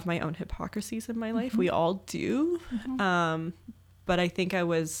I have my own hypocrisies in my life. We all do. But but I think I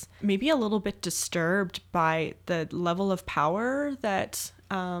was maybe a little bit disturbed by the level of power that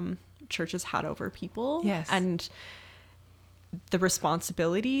churches had over people. Yes. And the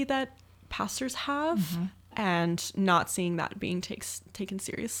responsibility that pastors have, and not seeing that being taken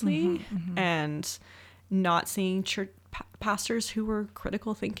seriously, and not seeing church pastors who were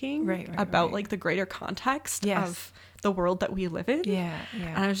critical thinking about like the greater context of the world that we live in.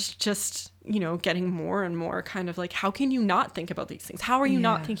 And I was just, getting more and more kind of like, how can you not think about these things? How are you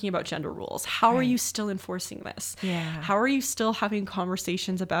not thinking about gender roles? How are you still enforcing this? How are you still having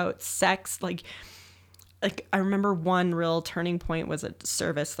conversations about sex? Like I remember one real turning point was a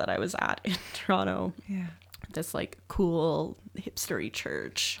service that I was at in Toronto. This like cool hipstery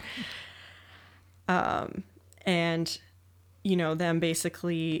church. And, them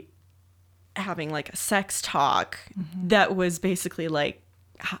basically having like a sex talk that was basically like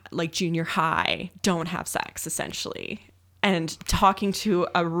junior high, don't have sex essentially. And talking to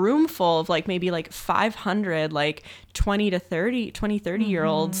a room full of like maybe like 500, like 20 to 30 year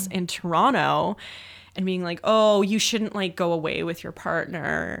olds in Toronto, and being like, oh, you shouldn't like go away with your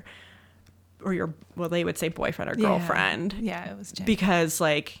partner or they would say boyfriend or girlfriend. It was gender. Because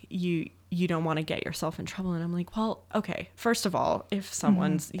like you don't want to get yourself in trouble. And I'm like, well, okay, first of all, if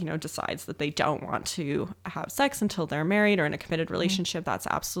someone's, decides that they don't want to have sex until they're married or in a committed relationship, that's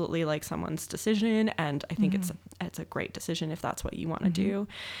absolutely like someone's decision. And I think it's a great decision if that's what you want to do.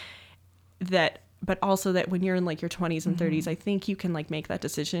 But also that when you're in like your 20s and 30s, I think you can like make that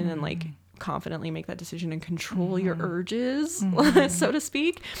decision and like confidently make that decision and control your urges, so to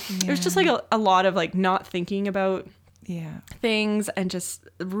speak. It was just like a lot of like not thinking about things, and just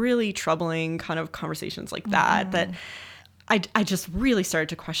really troubling kind of conversations like that I just really started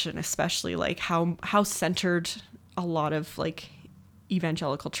to question, especially like how centered a lot of like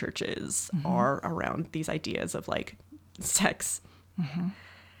evangelical churches are around these ideas of like sex,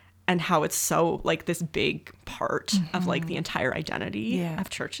 and how it's so like this big part of like the entire identity of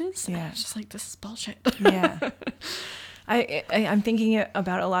churches. It's just like, this is bullshit. I'm thinking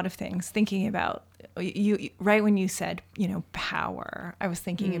about a lot of things, thinking about you right when you said, power, I was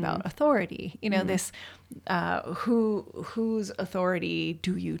thinking about authority, this, whose authority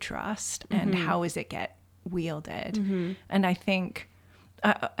do you trust, and how does it get wielded? And I think,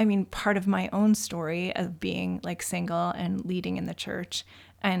 part of my own story of being like single and leading in the church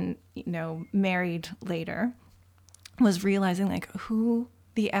and, married later was realizing like, who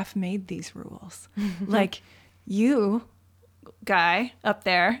the F made these rules? Like, you guy up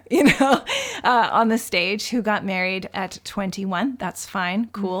there, on the stage, who got married at 21. That's fine.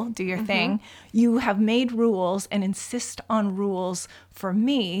 Cool. Do your thing. You have made rules and insist on rules for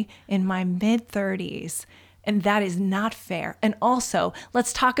me in my mid-30s. And that is not fair. And also,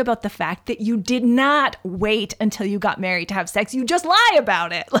 let's talk about the fact that you did not wait until you got married to have sex. You just lie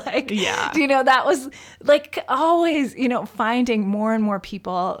about it. Like, that was like always, finding more and more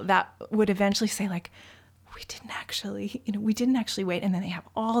people that would eventually say like, we didn't actually wait. And then they have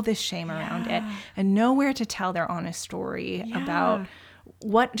all this shame around it and nowhere to tell their honest story about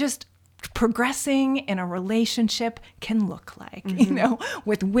what just progressing in a relationship can look like,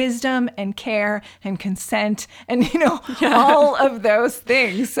 with wisdom and care and consent and, all of those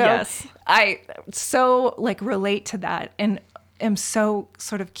things. So I so like relate to that and am so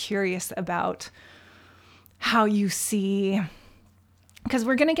sort of curious about how you see, because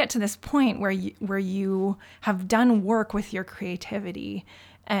we're going to get to this point where you have done work with your creativity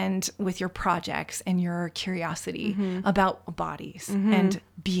and with your projects and your curiosity about bodies and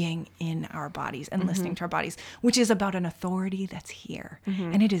being in our bodies and listening to our bodies, which is about an authority that's here.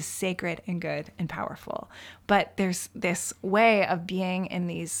 And it is sacred and good and powerful. But there's this way of being in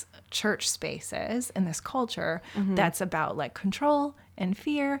these church spaces in this culture that's about like control and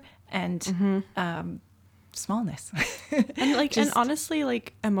fear and smallness. And like, and honestly,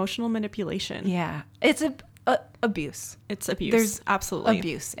 like emotional manipulation. Yeah. It's abuse. It's abuse. There's absolutely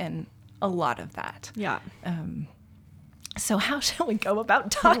abuse in a lot of that. Yeah. So how shall we go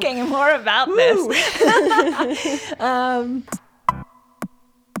about talking more about this?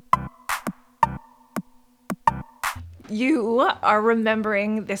 You are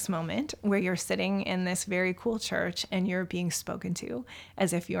remembering this moment where you're sitting in this very cool church and you're being spoken to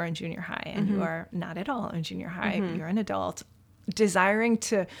as if you're in junior high, and you are not at all in junior high. You're an adult desiring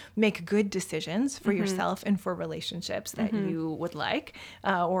to make good decisions for yourself and for relationships that you would like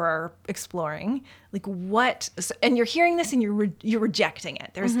or are exploring. Like what? And you're hearing this and you're rejecting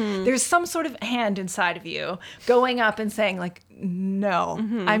it. There's some sort of hand inside of you going up and saying like, no,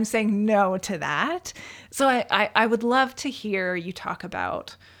 I'm saying no to that. So I would love to hear you talk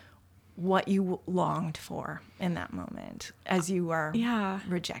about what you longed for in that moment as you are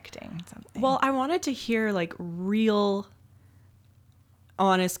rejecting something. Well, I wanted to hear like real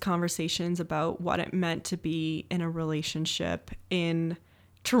honest conversations about what it meant to be in a relationship in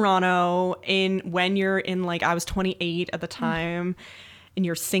Toronto, when you're in, like, I was 28 at the time, and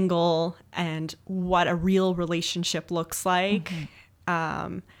you're single, and what a real relationship looks like.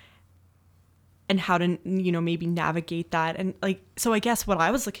 And how to, maybe navigate that. And like, so I guess what I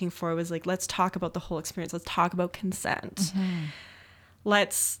was looking for was like, let's talk about the whole experience. Let's talk about consent.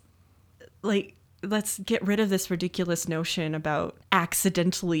 Let's get rid of this ridiculous notion about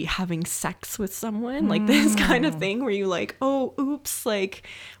accidentally having sex with someone, like this kind of thing where you like, oh, oops, like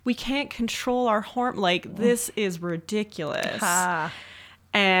we can't control our like this is ridiculous.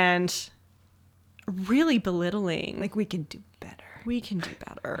 And really belittling. Like, we can do better. We can do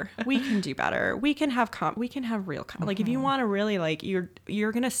better. We can do better. We can have real like, if you want to really, like, you're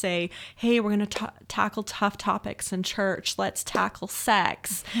going to say, hey, we're going to tackle tough topics in church. Let's tackle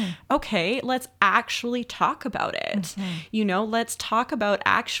sex. Okay, let's actually talk about it. Let's talk about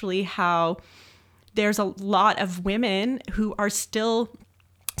actually how there's a lot of women who are still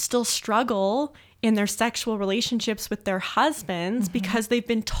struggle in their sexual relationships with their husbands because they've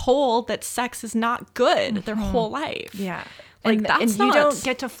been told that sex is not good their whole life. Yeah. Like, and you don't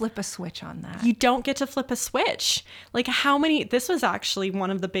get to flip a switch on that. You don't get to flip a switch. Like, this was actually one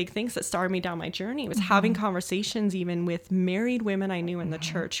of the big things that started me down my journey, was having conversations even with married women I knew in the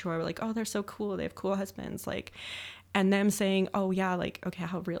church who are like, oh, they're so cool. They have cool husbands. Like, and them saying, oh yeah, like, okay,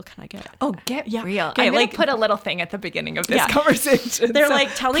 how real can I get? Oh, get real. Okay, I'm like, put a little thing at the beginning of this conversation. They're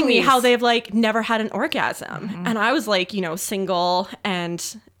like telling me how they've like never had an orgasm. And I was like, single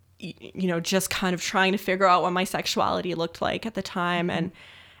and just kind of trying to figure out what my sexuality looked like at the time. And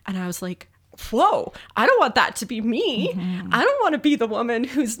I was like, whoa, I don't want that to be me. I don't want to be the woman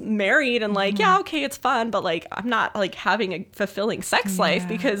who's married and like, yeah, okay, it's fun, but like, I'm not like having a fulfilling sex life,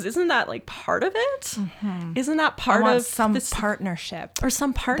 because isn't that like part of it? Isn't that part of some partnership or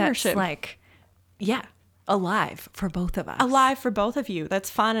some partnership? That's like, alive for both of us. Alive for both of you. That's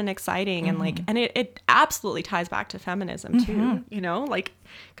fun and exciting. And like, and it absolutely ties back to feminism too, like,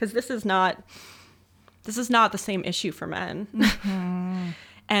 because this is not the same issue for men.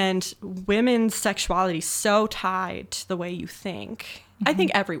 And women's sexuality is so tied to the way you think. I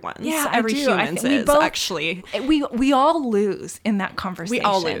think everyone's. Yeah, every human's is actually. We all lose in that conversation. We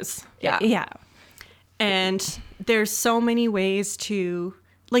all lose. Yeah. Yeah. And there's so many ways to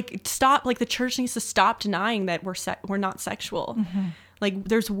like stop. Like, the church needs to stop denying that we're not sexual. Like,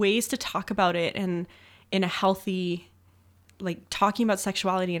 there's ways to talk about it in a healthy, like, talking about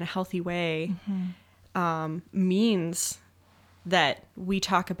sexuality in a healthy way means that we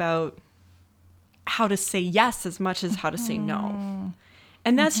talk about how to say yes as much as how to say no.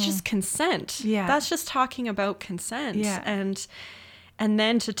 And that's just consent. Yeah. That's just talking about consent. Yeah. And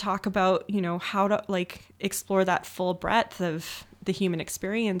then to talk about, how to like explore that full breadth of the human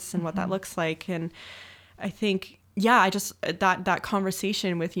experience and what that looks like. And I think, I just, that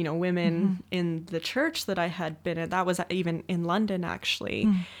conversation with, women in the church that I had been in, that was even in London actually,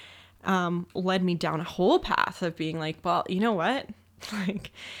 led me down a whole path of being like, well, you know what?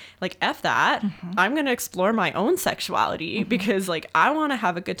 Like F that. I'm going to explore my own sexuality because like, I want to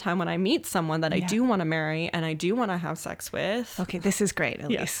have a good time when I meet someone that I do want to marry and I do want to have sex with. Okay. This is great,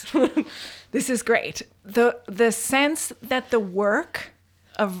 Elise. This is great. The sense that the work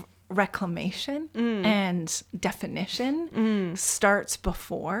of reclamation and definition starts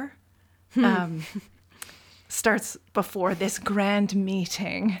before this grand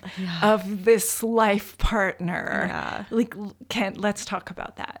meeting of this life partner. Yeah. Like, let's talk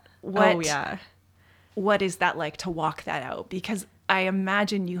about that. What is that like to walk that out? Because I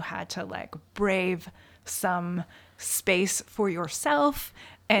imagine you had to like brave some space for yourself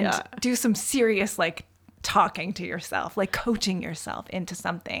and do some serious like talking to yourself, like coaching yourself into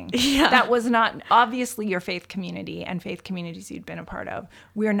something that was not obviously your faith community and faith communities you'd been a part of.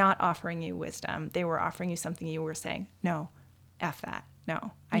 We're not offering you wisdom. They were offering you something. You were saying, no, F that.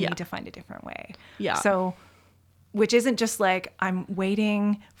 No, I need to find a different way. Yeah. So, which isn't just like, I'm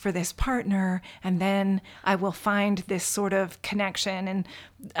waiting for this partner and then I will find this sort of connection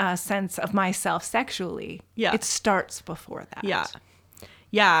and sense of myself sexually. Yeah. It starts before that. Yeah.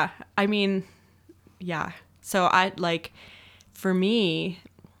 Yeah. I mean, yeah. So I like, for me,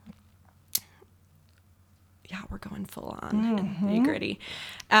 we're going full on nitty gritty.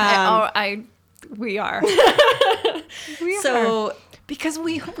 We are. So because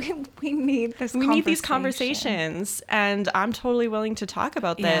we need this. We need these conversations, and I'm totally willing to talk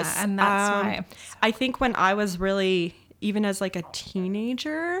about this. And that's why I think when I was really even as like a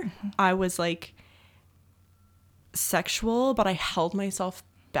teenager, I was like sexual, but I held myself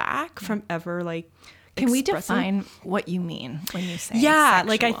back from ever like Can we expressing. define what you mean when you say Yeah,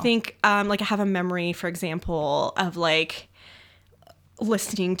 like I sexual? think like I have a memory, for example, of like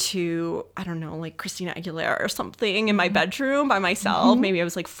listening to, I don't know, like Christina Aguilera or something in my bedroom by myself. Maybe I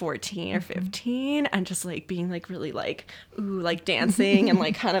was like 14 or 15, and just like being like really like, ooh, like dancing and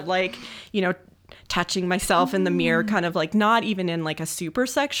like kind of like, you know, touching myself in the mirror, kind of like not even in like a super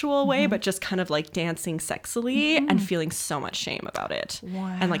sexual way, but just kind of like dancing sexily and feeling so much shame about it.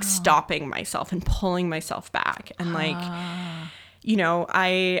 And like stopping myself and pulling myself back. And like, you know,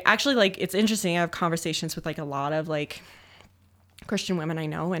 I actually like, it's interesting. I have conversations with like a lot of like Christian women I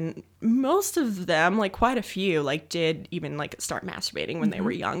know, and most of them, like quite a few, like did even like start masturbating when they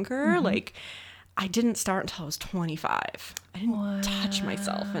were younger. Like I didn't start until I was 25. I didn't touch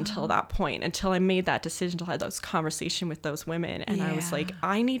myself until that point, until I made that decision to have those conversation with those women. And I was like,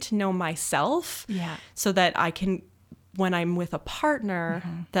 I need to know myself so that I can, when I'm with a partner,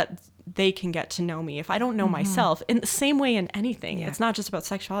 that they can get to know me. If I don't know myself, in the same way in anything, it's not just about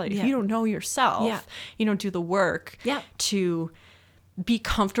sexuality. If you don't know yourself, you don't do the work to be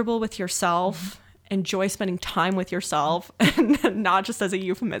comfortable with yourself, enjoy spending time with yourself, and not just as a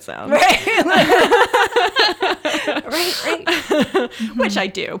euphemism. Right. Which I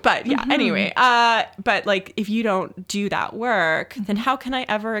do, but yeah, anyway, but like if you don't do that work, then how can I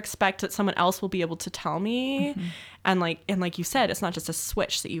ever expect that someone else will be able to tell me? And like you said, it's not just a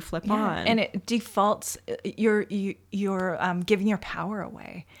switch that you flip on, and it defaults. You're giving your power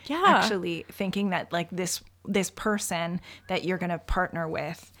away. Yeah. Actually thinking that like this person that you're gonna partner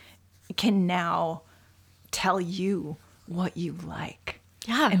with can now tell you what you like.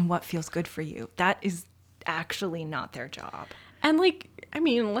 Yeah. And what feels good for you. That is actually not their job. And like, I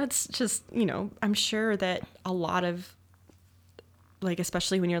mean, let's just, you know, I'm sure that a lot of, like,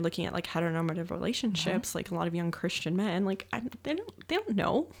 especially when you're looking at like heteronormative relationships, like a lot of young Christian men, like they don't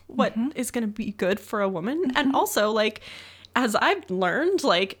know what is going to be good for a woman. And also like, as I've learned,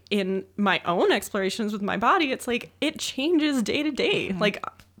 like in my own explorations with my body, it's like it changes day to day. Like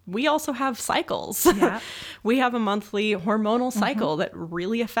we also have cycles. We have a monthly hormonal cycle that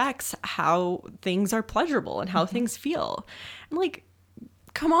really affects how things are pleasurable and how things feel. And like,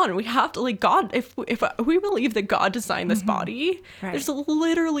 come on, we have to like God, if we believe that God designed this body, there's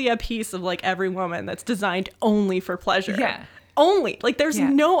literally a piece of like every woman that's designed only for pleasure. Only. Like there's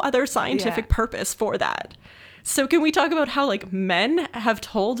no other scientific purpose for that. So can we talk about how like men have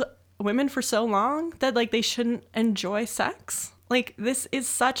told women for so long that like they shouldn't enjoy sex? Like this is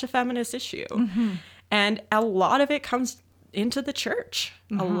such a feminist issue. And a lot of it comes into the church,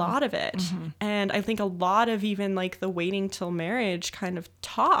 a lot of it. And I think a lot of even like the waiting till marriage kind of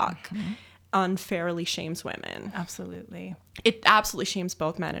talk unfairly shames women. Absolutely. It absolutely shames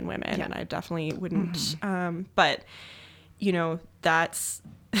both men and women. And I definitely wouldn't. But, you know, that's...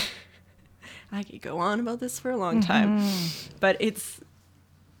 I could go on about this for a long time, but it's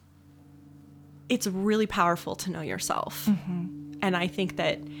really powerful to know yourself. And I think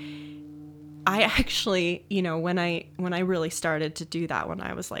that I actually, you know, when I really started to do that, when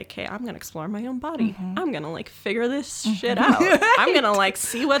I was like, hey, I'm going to explore my own body. I'm going to like figure this shit out. I'm going to like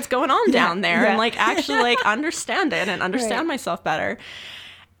see what's going on down there and like actually like understand it and understand myself better.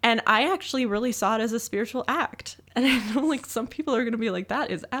 And I actually really saw it as a spiritual act. And I know like some people are going to be like,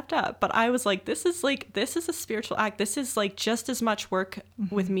 that is effed up. But I was like, this is a spiritual act. This is like just as much work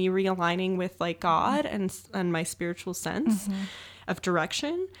with me realigning with like God and my spiritual sense of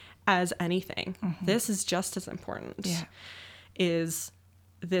direction as anything. This is just as important, is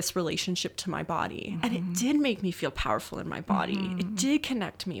this relationship to my body. And it did make me feel powerful in my body. It did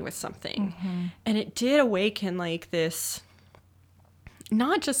connect me with something. And it did awaken like this...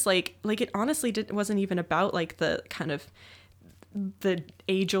 not just like it honestly wasn't even about like the kind of the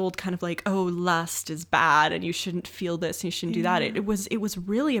age old kind of like, oh, lust is bad and you shouldn't feel this and you shouldn't do that. It was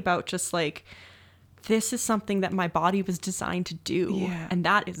really about just like, this is something that my body was designed to do. And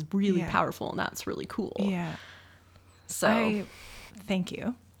that is really powerful and that's really cool. So I thank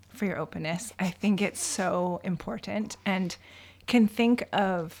you for your openness. I think it's so important, and can think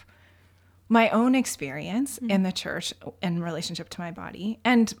of my own experience in the church in relationship to my body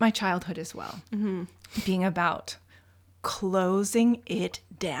and my childhood as well, being about closing it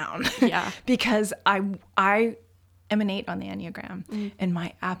down. Because I am an 8 on the Enneagram, and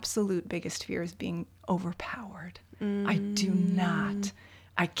my absolute biggest fear is being overpowered. I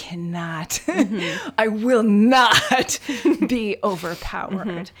cannot, I will not be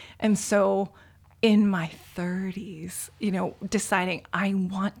overpowered. And so in my 30s, you know, deciding I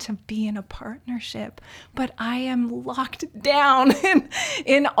want to be in a partnership, but I am locked down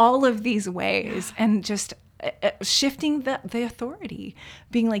in all of these ways, and just shifting the authority,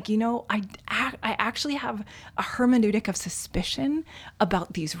 being like, you know, I actually have a hermeneutic of suspicion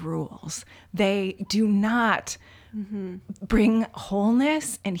about these rules. They do not bring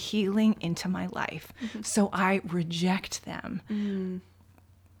wholeness and healing into my life. So I reject them.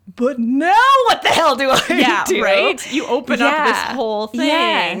 But now what the hell do I do? Right? You open up this whole thing.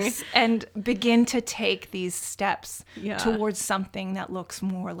 Yes, and begin to take these steps Yeah. towards something that looks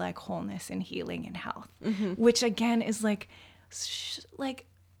more like wholeness and healing and health, which again is like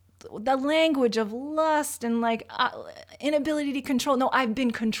the language of lust and like inability to control. No, I've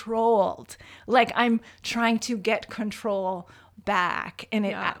been controlled. Like I'm trying to get control back, and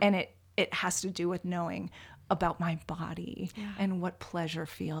it has to do with knowing about my body and what pleasure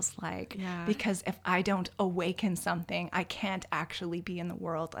feels like. Yeah. Because if I don't awaken something, I can't actually be in the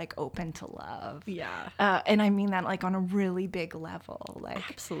world like open to love. Yeah. And I mean that like on a really big level. Like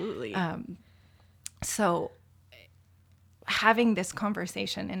Absolutely. so having this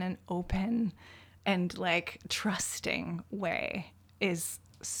conversation in an open and like trusting way is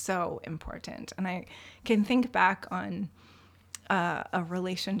so important. And I can think back on a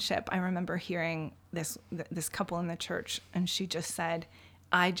relationship. I remember hearing this couple in the church, and she just said,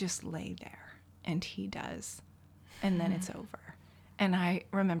 I just lay there and he does, and then it's over. And I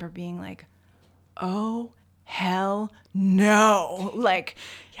remember being like, oh hell no. Like,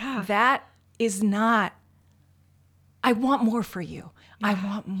 that is not, I want more for you. I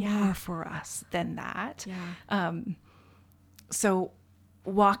want more for us than that. So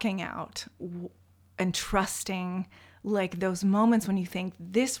walking out and trusting, like those moments when you think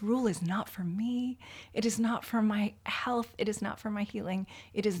this rule is not for me, it is not for my health, it is not for my healing,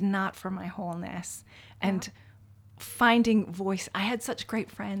 it is not for my wholeness. And finding voice. I had such great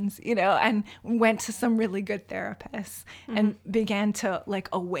friends, you know, and went to some really good therapists and began to like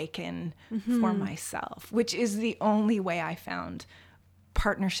awaken for myself, which is the only way I found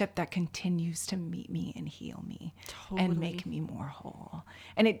partnership that continues to meet me and heal me and make me more whole.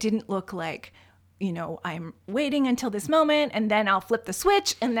 And it didn't look like, you know, I'm waiting until this moment and then I'll flip the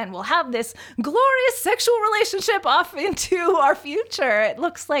switch and then we'll have this glorious sexual relationship off into our future. It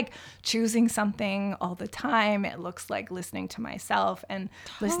looks like choosing something all the time. It looks like listening to myself and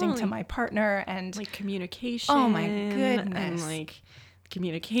listening to my partner, and like communication. Oh my goodness. And like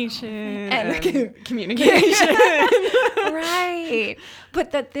communication and communication. Right.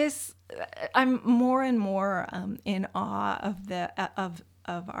 But that this, I'm more and more in awe of the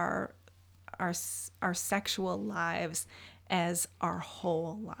of our sexual lives as our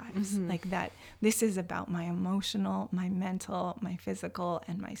whole lives. Like that this is about my emotional, my mental, my physical,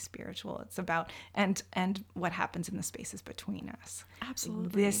 and my spiritual. It's about and what happens in the spaces between us.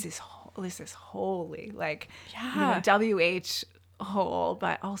 Absolutely. This is holy. Like, you know, WH whole,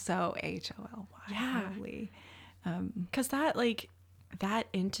 but also HOLY. Holy. Because that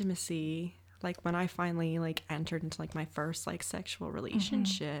intimacy, like when I finally like entered into like my first like sexual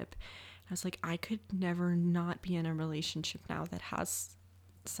relationship, I was like, I could never not be in a relationship now that has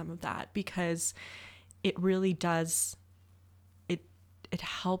some of that, because it really does, it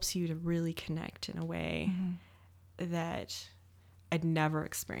helps you to really connect in a way that I'd never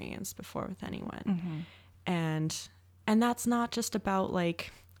experienced before with anyone. And that's not just about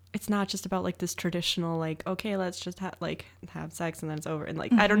like, it's not just about like this traditional, like, okay, let's just have sex and then it's over. And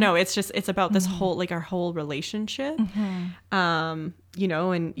like, I don't know. It's just, it's about this whole, like our whole relationship, you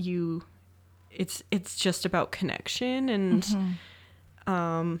know, and it's just about connection.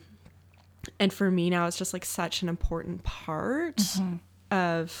 And for me now, it's just like such an important part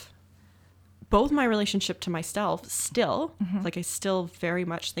of both my relationship to myself still. Like I still very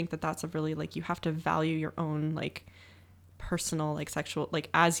much think that that's a really, like, you have to value your own like personal, like sexual, like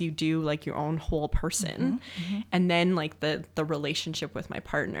as you do like your own whole person, and then like the relationship with my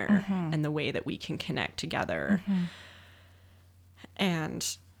partner and the way that we can connect together,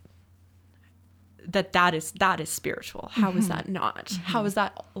 and that is spiritual. How is that not? How is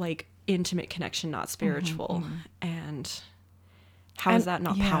that like intimate connection not spiritual? And how is that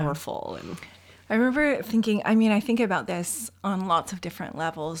not powerful? And I remember thinking, I mean, I think about this on lots of different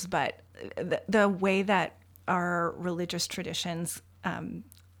levels, but the way that our religious traditions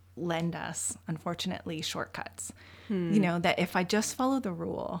lend us, unfortunately, shortcuts. You know, that if I just follow the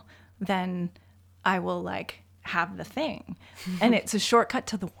rule, then I will like have the thing. And it's a shortcut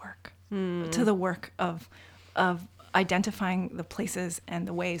to the work, to the work of identifying the places and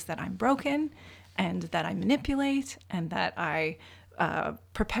the ways that I'm broken and that I manipulate and that I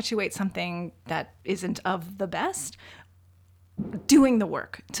perpetuate something that isn't of the best, doing the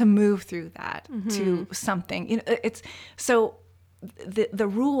work to move through that to something, it's so the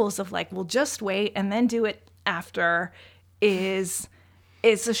rules of like, well, just wait and then do it after is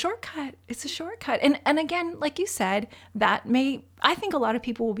a shortcut. It's a shortcut. And again, like you said, I think a lot of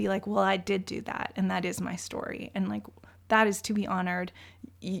people will be like, well, I did do that. And that is my story. And like, that is to be honored.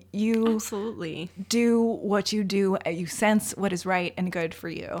 You absolutely do what you do. You sense what is right and good for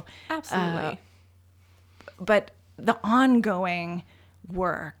you. Absolutely. But the ongoing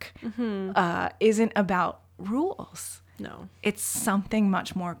work isn't about rules. No. It's something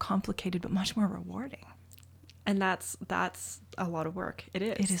much more complicated, but much more rewarding. And that's a lot of work. It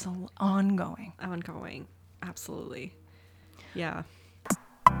is. It is ongoing. Ongoing. Absolutely. Yeah.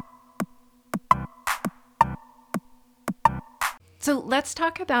 So let's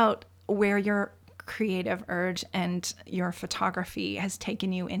talk about where your creative urge and your photography has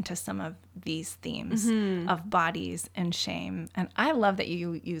taken you into some of these themes of bodies and shame. And I love that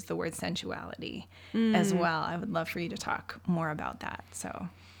you use the word sensuality as well. I would love for you to talk more about that. So,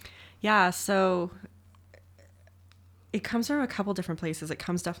 yeah. So it comes from a couple different places. It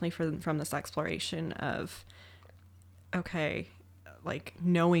comes definitely from this exploration of, okay, like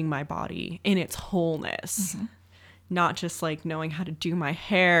knowing my body in its wholeness. Not just like knowing how to do my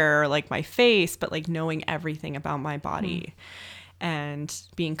hair or like my face, but like knowing everything about my body and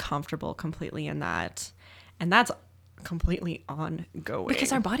being comfortable completely in that. And that's completely ongoing.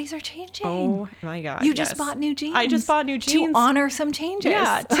 Because our bodies are changing. Oh my God. You just bought new jeans. I just bought new jeans. To honor some changes.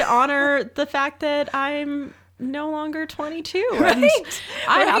 Yeah, to honor the fact that I'm no longer 22. Right. And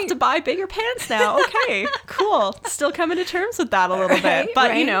I have to buy bigger pants now. Okay, cool. Still coming to terms with that a little bit. But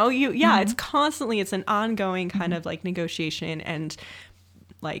it's constantly, it's an ongoing kind of like negotiation and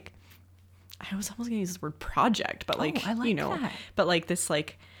like, I was almost gonna use this word project, but like, I like that. but like this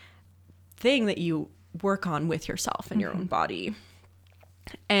like thing that you work on with yourself and your own body.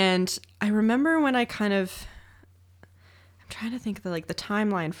 And I remember when I'm trying to think of the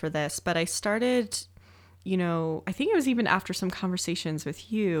timeline for this, but I started, I think it was even after some conversations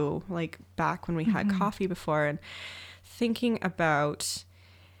with you, like back when we had coffee before, and thinking about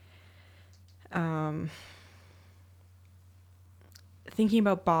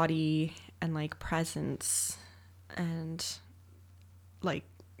body and like presence and like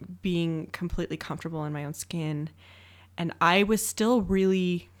being completely comfortable in my own skin. And I was still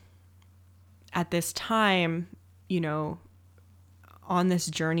really at this time, on this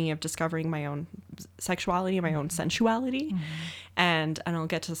journey of discovering my own sexuality, my own sensuality. And I'll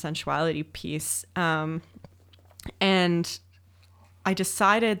get to the sensuality piece. And I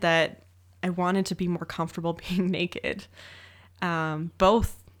decided that I wanted to be more comfortable being naked,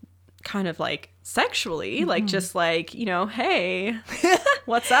 both kind of like sexually, like just like, hey,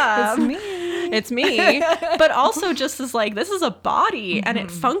 what's up? It's me. But also just as like, this is a body and it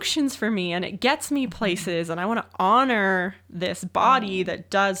functions for me and it gets me places, and I want to honor this body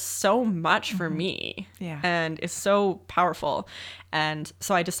that does so much for me and is so powerful. And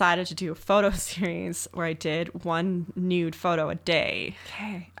so I decided to do a photo series where I did one nude photo a day.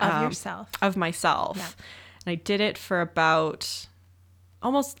 Okay. Of yourself. Of myself. Yeah. And I did it for about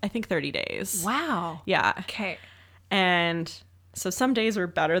almost, I think, 30 days. Wow. Yeah. Okay. And so some days were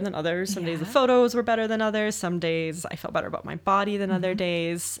better than others. Some days the photos were better than others. Some days I felt better about my body than other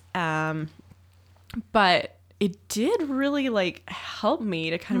days. But it did really like help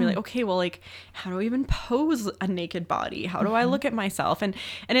me to kind of be like, okay, well, like, how do I even pose a naked body? How do I look at myself? And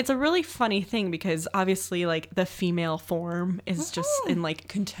it's a really funny thing because obviously like the female form is just in like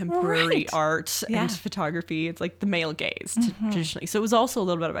contemporary art and photography. It's like the male gaze traditionally. So it was also a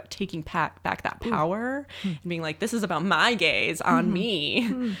little bit about taking back that power and being like, this is about my gaze on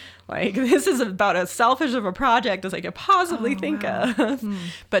me. Like, this is about as selfish of a project as I could possibly think of.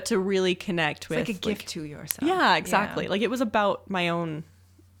 But to really connect with like a gift to yourself. Yeah, exactly. Like it was about myself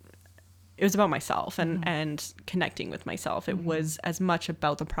and connecting with myself. It was as much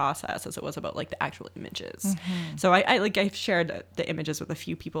about the process as it was about like the actual images. So I've shared the images with a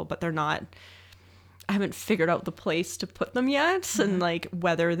few people, but I haven't figured out the place to put them yet and like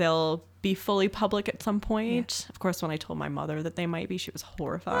whether they'll be fully public at some point. Of course, when I told my mother that they might be, she was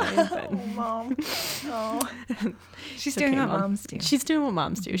horrified. But Oh, Mom. Oh. She's doing what moms do. She's doing what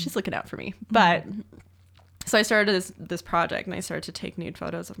moms do. She's looking out for me. But so I started this project and I started to take nude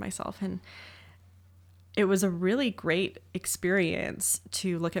photos of myself, and it was a really great experience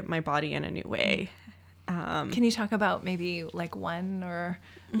to look at my body in a new way. Can you talk about maybe like one or,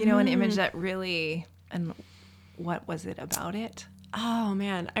 an image that really, and what was it about it? Oh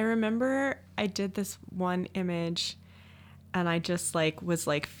man, I remember I did this one image and I just like was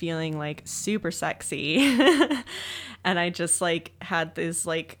like feeling like super sexy. And I just like had this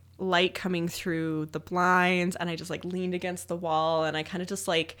like light coming through the blinds, and I just like leaned against the wall, and I kind of just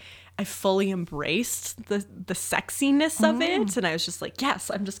like I fully embraced the sexiness of it. And I was just like,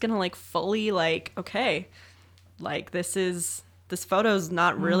 yes, I'm just gonna like fully like, okay, like this photo's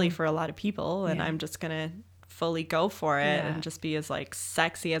not really for a lot of people, and I'm just gonna fully go for it and just be as like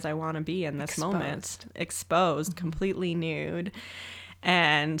sexy as I want to be in this moment, exposed, completely nude.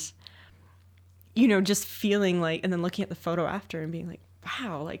 And you know, just feeling like, and then looking at the photo after and being like,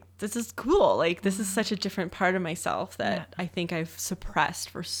 wow, like this is cool, like this is such a different part of myself that I think I've suppressed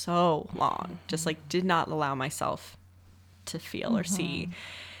for so long, just like did not allow myself to feel or see.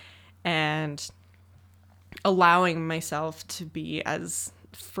 And allowing myself to be as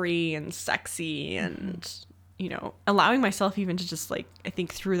free and sexy and you know, allowing myself even to just like, I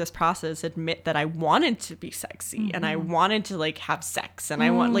think through this process, admit that I wanted to be sexy and I wanted to like have sex, and I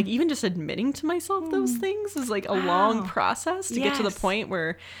want like even just admitting to myself those things is like a long process to get to the point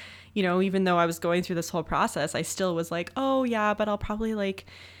where, you know, even though I was going through this whole process, I still was like, oh yeah, but I'll probably like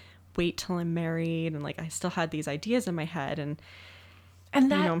wait till I'm married. And like, I still had these ideas in my head, and that, you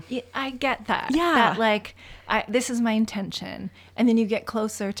know, I get that. Yeah. That like, this is my intention. And then you get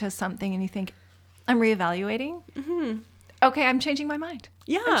closer to something and you think, I'm reevaluating. Okay, I'm changing my mind.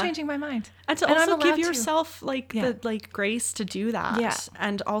 Yeah, I'm changing my mind. And to also give yourself like the like grace to do that. Yeah.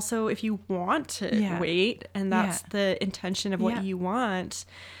 And also, if you want to wait, and that's the intention of what you want,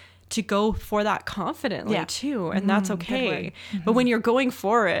 to go for that confidently too, and that's okay. But when you're going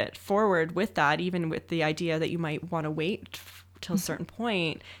forward with that, even with the idea that you might want to wait till a certain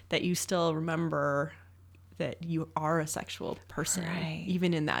point, that you still remember that you are a sexual person,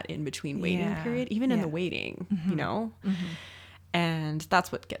 even in that in-between waiting period, even in the waiting, you know? And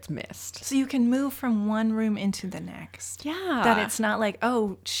that's what gets missed. So you can move from one room into the next. Yeah. That it's not like,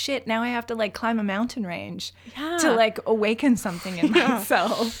 oh shit, now I have to like climb a mountain range to like awaken something in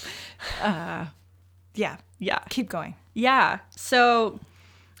myself. Yeah. Keep going. Yeah. So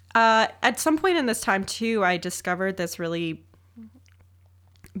at some point in this time too, I discovered this really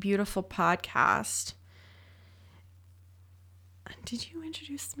beautiful podcast. Did you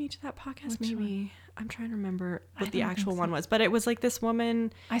introduce me to that podcast? Which maybe one? I'm trying to remember what the actual one was, but it was like this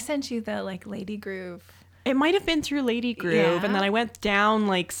woman. I sent you the like Lady Groove. It might have been through Lady Groove, and then I went down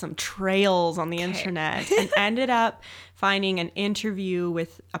like some trails on the internet and ended up finding a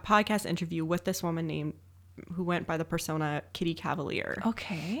podcast interview with this woman who went by the persona Kitty Cavalier.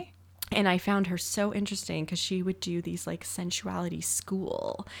 Okay. And I found her so interesting because she would do these like sensuality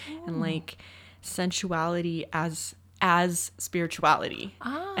school and like sensuality as spirituality.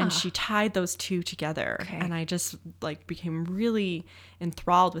 And she tied those two together. And I just like became really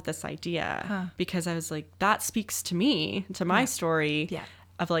enthralled with this idea because I was like, that speaks to me, to my story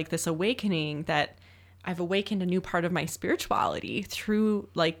of like this awakening, that I've awakened a new part of my spirituality through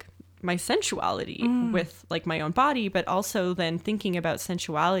like my sensuality with like my own body, but also then thinking about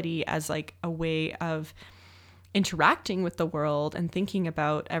sensuality as like a way of interacting with the world and thinking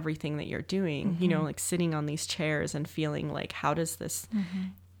about everything that you're doing, you know, like sitting on these chairs and feeling like, how does this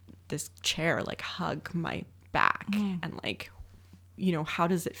chair like hug my back, and like, you know, how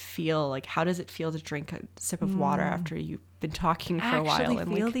does it feel? Like, how does it feel to drink a sip of water after you've been talking for a while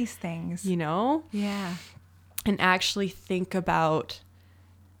and feel like, these things, you know? Yeah. And actually think about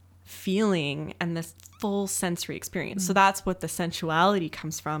feeling and this full sensory experience. So that's what the sensuality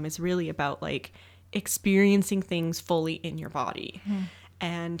comes from, is really about like experiencing things fully in your body.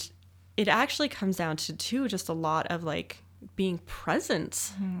 And it actually comes down to just a lot of like being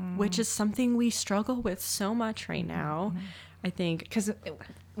present, which is something we struggle with so much right now. I think because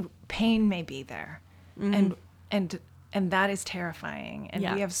pain may be there, and that is terrifying,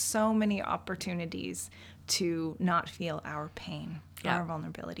 and we have so many opportunities to not feel our pain, our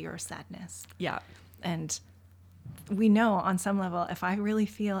vulnerability, or sadness. And we know on some level, if I really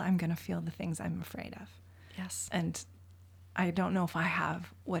feel, I'm going to feel the things I'm afraid of. And I don't know if I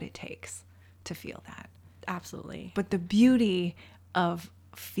have what it takes to feel that. Absolutely. But the beauty of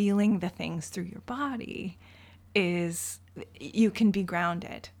feeling the things through your body is you can be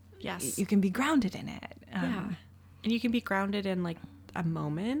grounded. You can be grounded in it. And you can be grounded in like a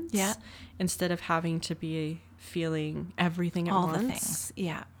moment. Instead of having to be feeling everything at once. All the things.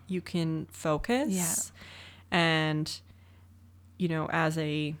 You can focus. And, you know, as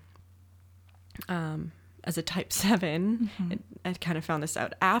a type 7, I kind of found this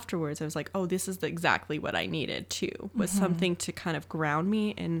out afterwards. I was like, oh, this is exactly what I needed too, was something to kind of ground me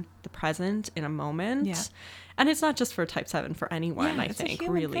in the present, in a moment. and it's not just for type 7, for anyone. Yeah, I it's a think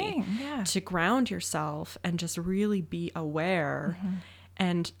human really thing. Yeah. to ground yourself and just really be aware.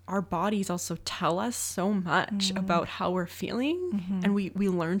 And our bodies also tell us so much about how we're feeling, and we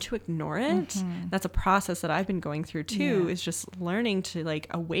learn to ignore it. That's a process that I've been going through too, is just learning to like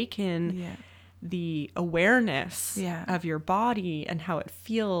awaken the awareness of your body and how it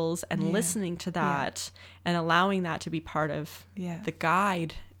feels, and listening to that and allowing that to be part of the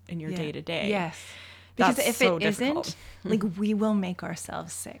guide in your day to day. Yes. Because That's if so it difficult. isn't, like, we will make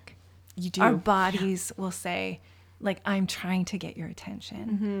ourselves sick. You do. Our bodies will say, like, I'm trying to get your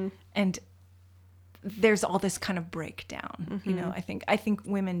attention. And there's all this kind of breakdown. You know, I think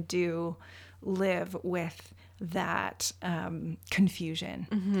women do live with that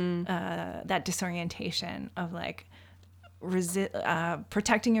confusion, that disorientation of like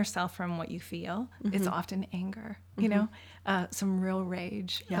protecting yourself from what you feel. It's often anger, you know, some real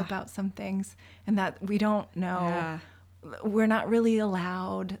rage about some things, and that we don't know. We're not really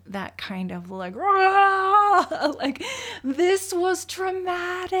allowed that kind of like, like, this was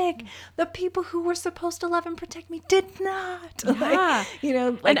traumatic. The people who were supposed to love and protect me did not. Like, you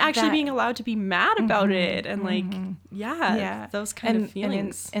know, like, and actually that. being allowed to be mad about it, and like, those kind of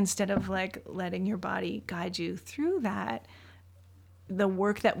feelings. Instead of like letting your body guide you through that, the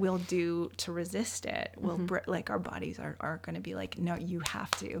work that we'll do to resist it will like, our bodies are going to be like, no, you have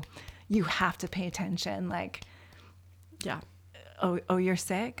to pay attention. Like, oh, you're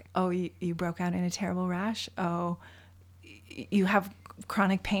sick. Oh, you broke out in a terrible rash. Oh, you have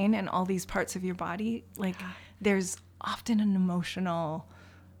chronic pain in all these parts of your body. Like, there's often an emotional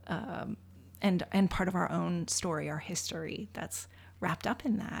and part of our own story, our history, that's wrapped up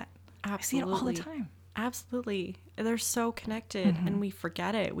in that. Absolutely. I see it all the time. Absolutely. They're so connected, and we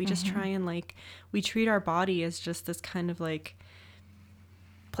forget it. We just try and like, we treat our body as just this kind of like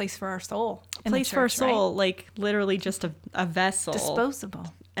place for our soul. Place for our soul, like literally just a vessel.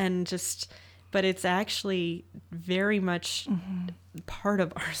 Disposable. And just, but it's actually very much part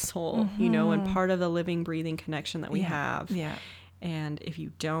of our soul, you know, and part of the living, breathing connection that we have. Yeah. And if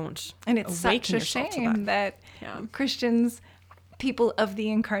you don't, and it's such a shame that Christians, people of the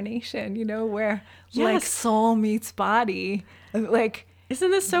incarnation, you know, where like soul meets body, like, isn't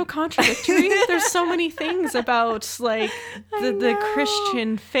this so contradictory? There's so many things about like the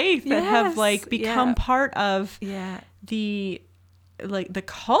Christian faith that have like become part of the like the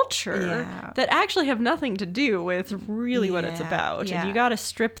culture that actually have nothing to do with really what it's about. And you got to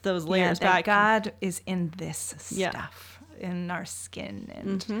strip those layers back. God is in this stuff, in our skin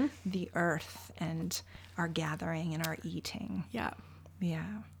and the earth and our gathering and our eating. Yeah.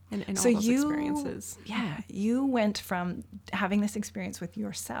 And so all those experiences. You went from having this experience with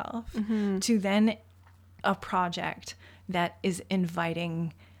yourself to then a project that is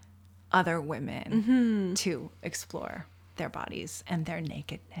inviting other women to explore their bodies and their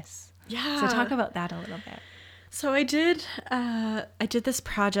nakedness. Yeah. So talk about that a little bit. So I did this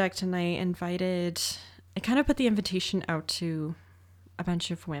project, and I kind of put the invitation out to a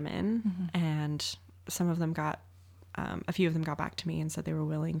bunch of women, and some of them a few of them got back to me and said they were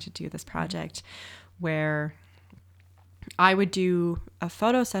willing to do this project where I would do a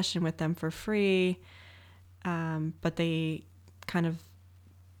photo session with them for free. But it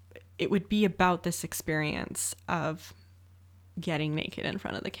would be about this experience of getting naked in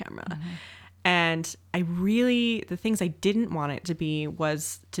front of the camera. And the things I didn't want it to be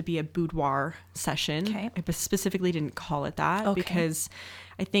was to be a boudoir session. Okay. I specifically didn't call it that because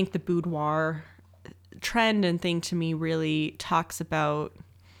I think the boudoir trend and thing to me really talks about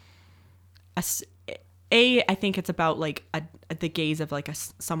I think it's about like the gaze of like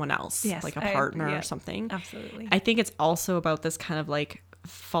someone else, like a partner or something. Absolutely. I think it's also about this kind of like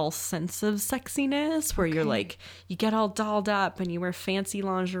false sense of sexiness where you're like, you get all dolled up and you wear fancy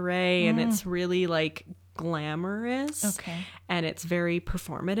lingerie and it's really like glamorous and it's very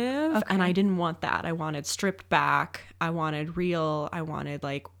performative, and I didn't want that. I wanted stripped back, I wanted real, I wanted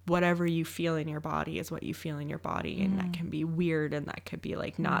like whatever you feel in your body is what you feel in your body, and that can be weird, and that could be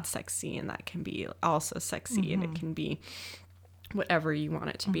like not sexy, and that can be also sexy, and it can be whatever you want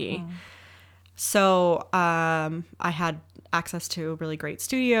it to be. So I had access to a really great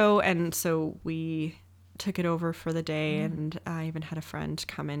studio, and so we took it over for the day, and I even had a friend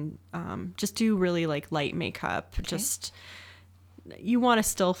come in, just do really like light makeup. Just, you want to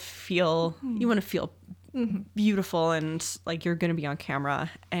still feel, you want to feel beautiful and like you're going to be on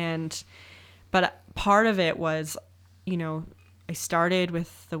camera. But part of it was, you know, I started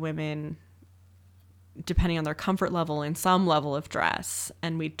with the women depending on their comfort level in some level of dress,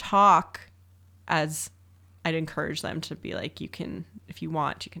 and we'd talk as I'd encourage them to be like, you can, if you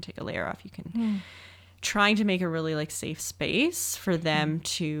want, you can take a layer off, you can. trying to make a really like safe space for them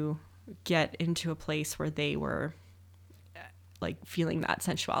to get into a place where they were like feeling that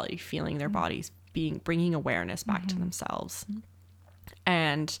sensuality, feeling their bodies, bringing awareness back to themselves.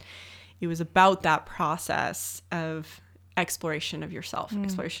 And it was about that process of exploration of yourself,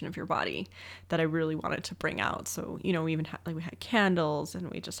 exploration of your body, that I really wanted to bring out. So, you know, we even had we had candles, and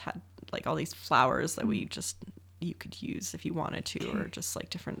we just had like all these flowers that you could use if you wanted to, or just like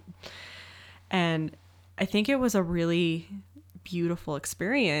different. And I think it was a really beautiful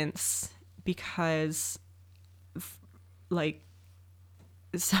experience because like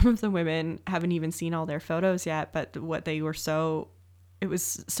some of the women haven't even seen all their photos yet, but it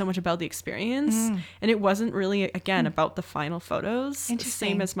was so much about the experience, and it wasn't really, again, about the final photos.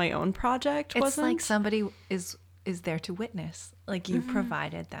 Same as my own project. It's like somebody is there to witness, like you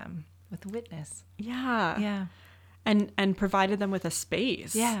provided them with a witness. Yeah. And provided them with a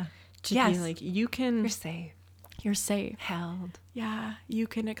space. Yeah. To be like, you're safe. You're safe. Held. Yeah. You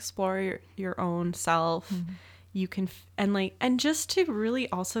can explore your own self. You can, and just to really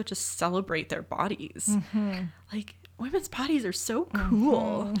also just celebrate their bodies. Like, women's bodies are so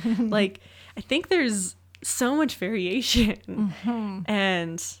cool. Like, I think there's so much variation.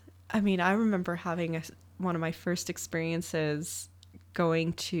 And I mean, I remember having one of my first experiences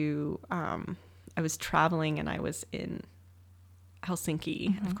going to, I was traveling, and I was in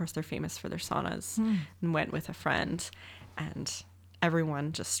Helsinki. And of course, they're famous for their saunas, and went with a friend, and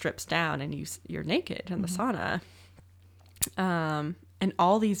everyone just strips down, and you're naked in the sauna. And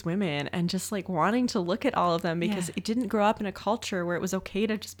all these women, and just like wanting to look at all of them, because it didn't grow up in a culture where it was okay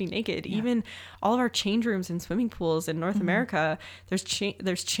to just be naked. Even all of our change rooms in swimming pools in North America, there's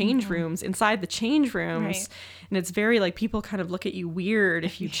change rooms inside the change rooms. And it's very like, people kind of look at you weird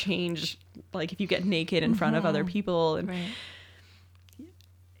if you change, like if you get naked in front of other people. And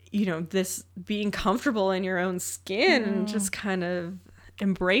you know, this being comfortable in your own skin, and just kind of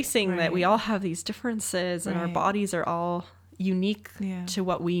embracing that we all have these differences, and our bodies are all unique to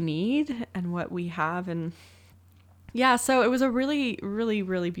what we need and what we have. And so it was a really, really,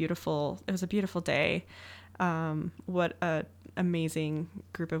 really beautiful day. What a amazing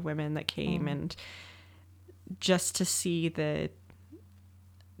group of women that came, and just to see the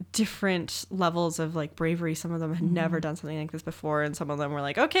different levels of like bravery. Some of them had never done something like this before, and some of them were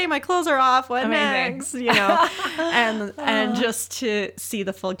like, okay, my clothes are off, what next, you know? and just to see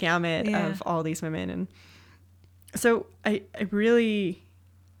the full gamut of all these women. And so I really,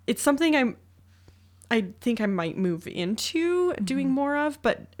 it's something I think I might move into doing more of,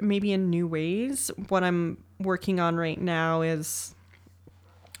 but maybe in new ways. What I'm working on right now is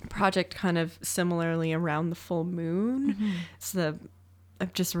a project kind of similarly around the full moon. So I'm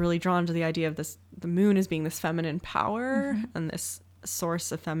just really drawn to the idea of the moon as being this feminine power and this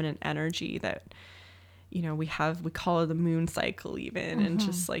source of feminine energy that, you know, we call it the moon cycle even, and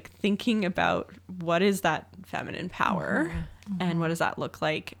just like thinking about what is that feminine power and what does that look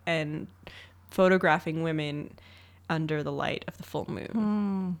like, and photographing women under the light of the full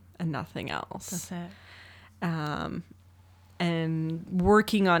moon and nothing else. That's it. And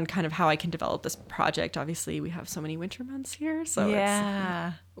working on kind of how I can develop this project. Obviously, we have so many winter months here, so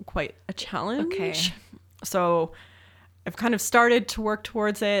it's quite a challenge. Okay. So I've kind of started to work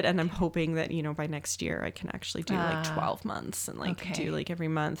towards it, and I'm hoping that, you know, by next year I can actually do like 12 months and like do like every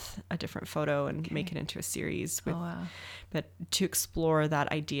month a different photo and make it into a series with, but to explore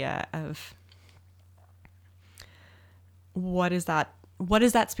that idea of what is that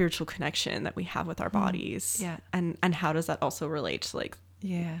spiritual connection that we have with our bodies, and how does that also relate to like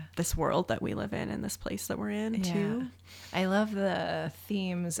this world that we live in and this place that we're in too. I love the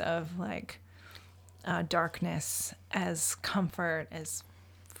themes of like darkness as comfort, as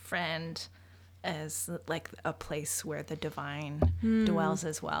friend, as like a place where the divine dwells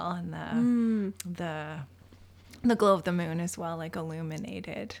as well, and the glow of the moon as well, like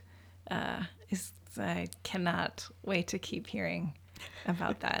illuminated. I cannot wait to keep hearing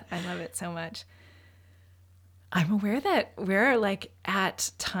about that. I love it so much. I'm aware that we're like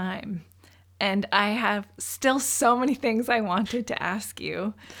at time, and I have still so many things I wanted to ask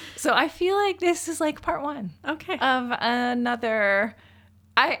you. So I feel like this is like part one of another.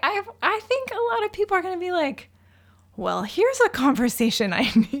 I think a lot of people are going to be like, well, here's a conversation I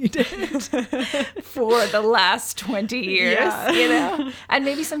needed for the last 20 years, you know? And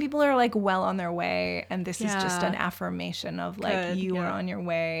maybe some people are like well on their way, and this is just an affirmation of like, you are on your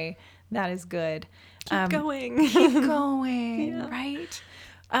way. That is good. Keep going. Keep going, right?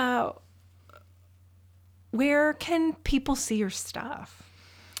 Where can people see your stuff?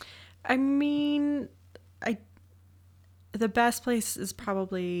 I mean, The best place is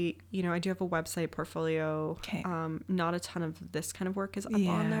probably, I do have a website portfolio. Okay. Not a ton of this kind of work is up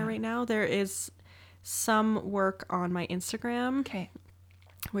on there right now. There is some work on my Instagram, Okay.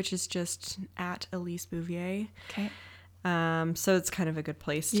 which is just at Elise Bouvier. Okay. So it's kind of a good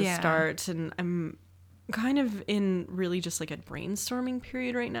place to start. And I'm kind of in really just like a brainstorming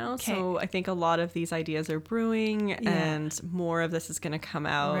period right now. Okay. So I think a lot of these ideas are brewing and more of this is going to come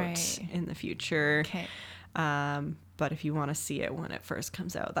out in the future. Okay. But if you want to see it when it first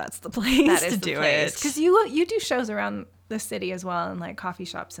comes out, that's the place to do it. Because you do shows around the city as well, and like coffee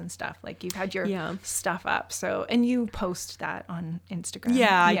shops and stuff. Like you've had your stuff up, and you post that on Instagram.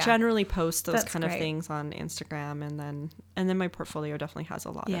 Yeah, I generally post those That's kind great. of things on Instagram, and then my portfolio definitely has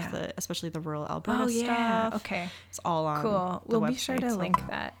a lot of especially the rural Alberta stuff. Okay. It's all on. Cool. The We'll website, be sure to link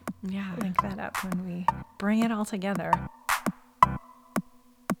that. Yeah. Link that up when we bring it all together.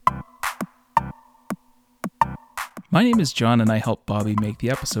 My name is John, and I help Bobby make the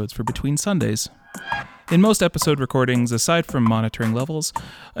episodes for Between Sundays. In most episode recordings, aside from monitoring levels,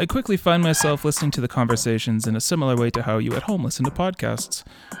 I quickly find myself listening to the conversations in a similar way to how you at home listen to podcasts.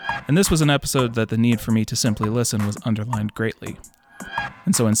 And this was an episode that the need for me to simply listen was underlined greatly.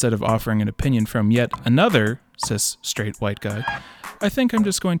 And so instead of offering an opinion from yet another cis straight white guy, I think I'm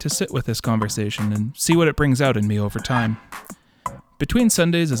just going to sit with this conversation and see what it brings out in me over time. Between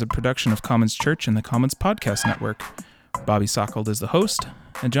Sundays is a production of Commons Church and the Commons Podcast Network. Bobby Sockold is the host,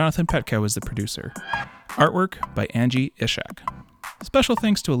 and Jonathan Petkow is the producer. Artwork by Angie Ishak. Special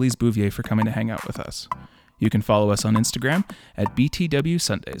thanks to Elise Bouvier for coming to hang out with us. You can follow us on Instagram at BTW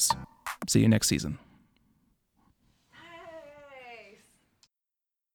Sundays. See you next season.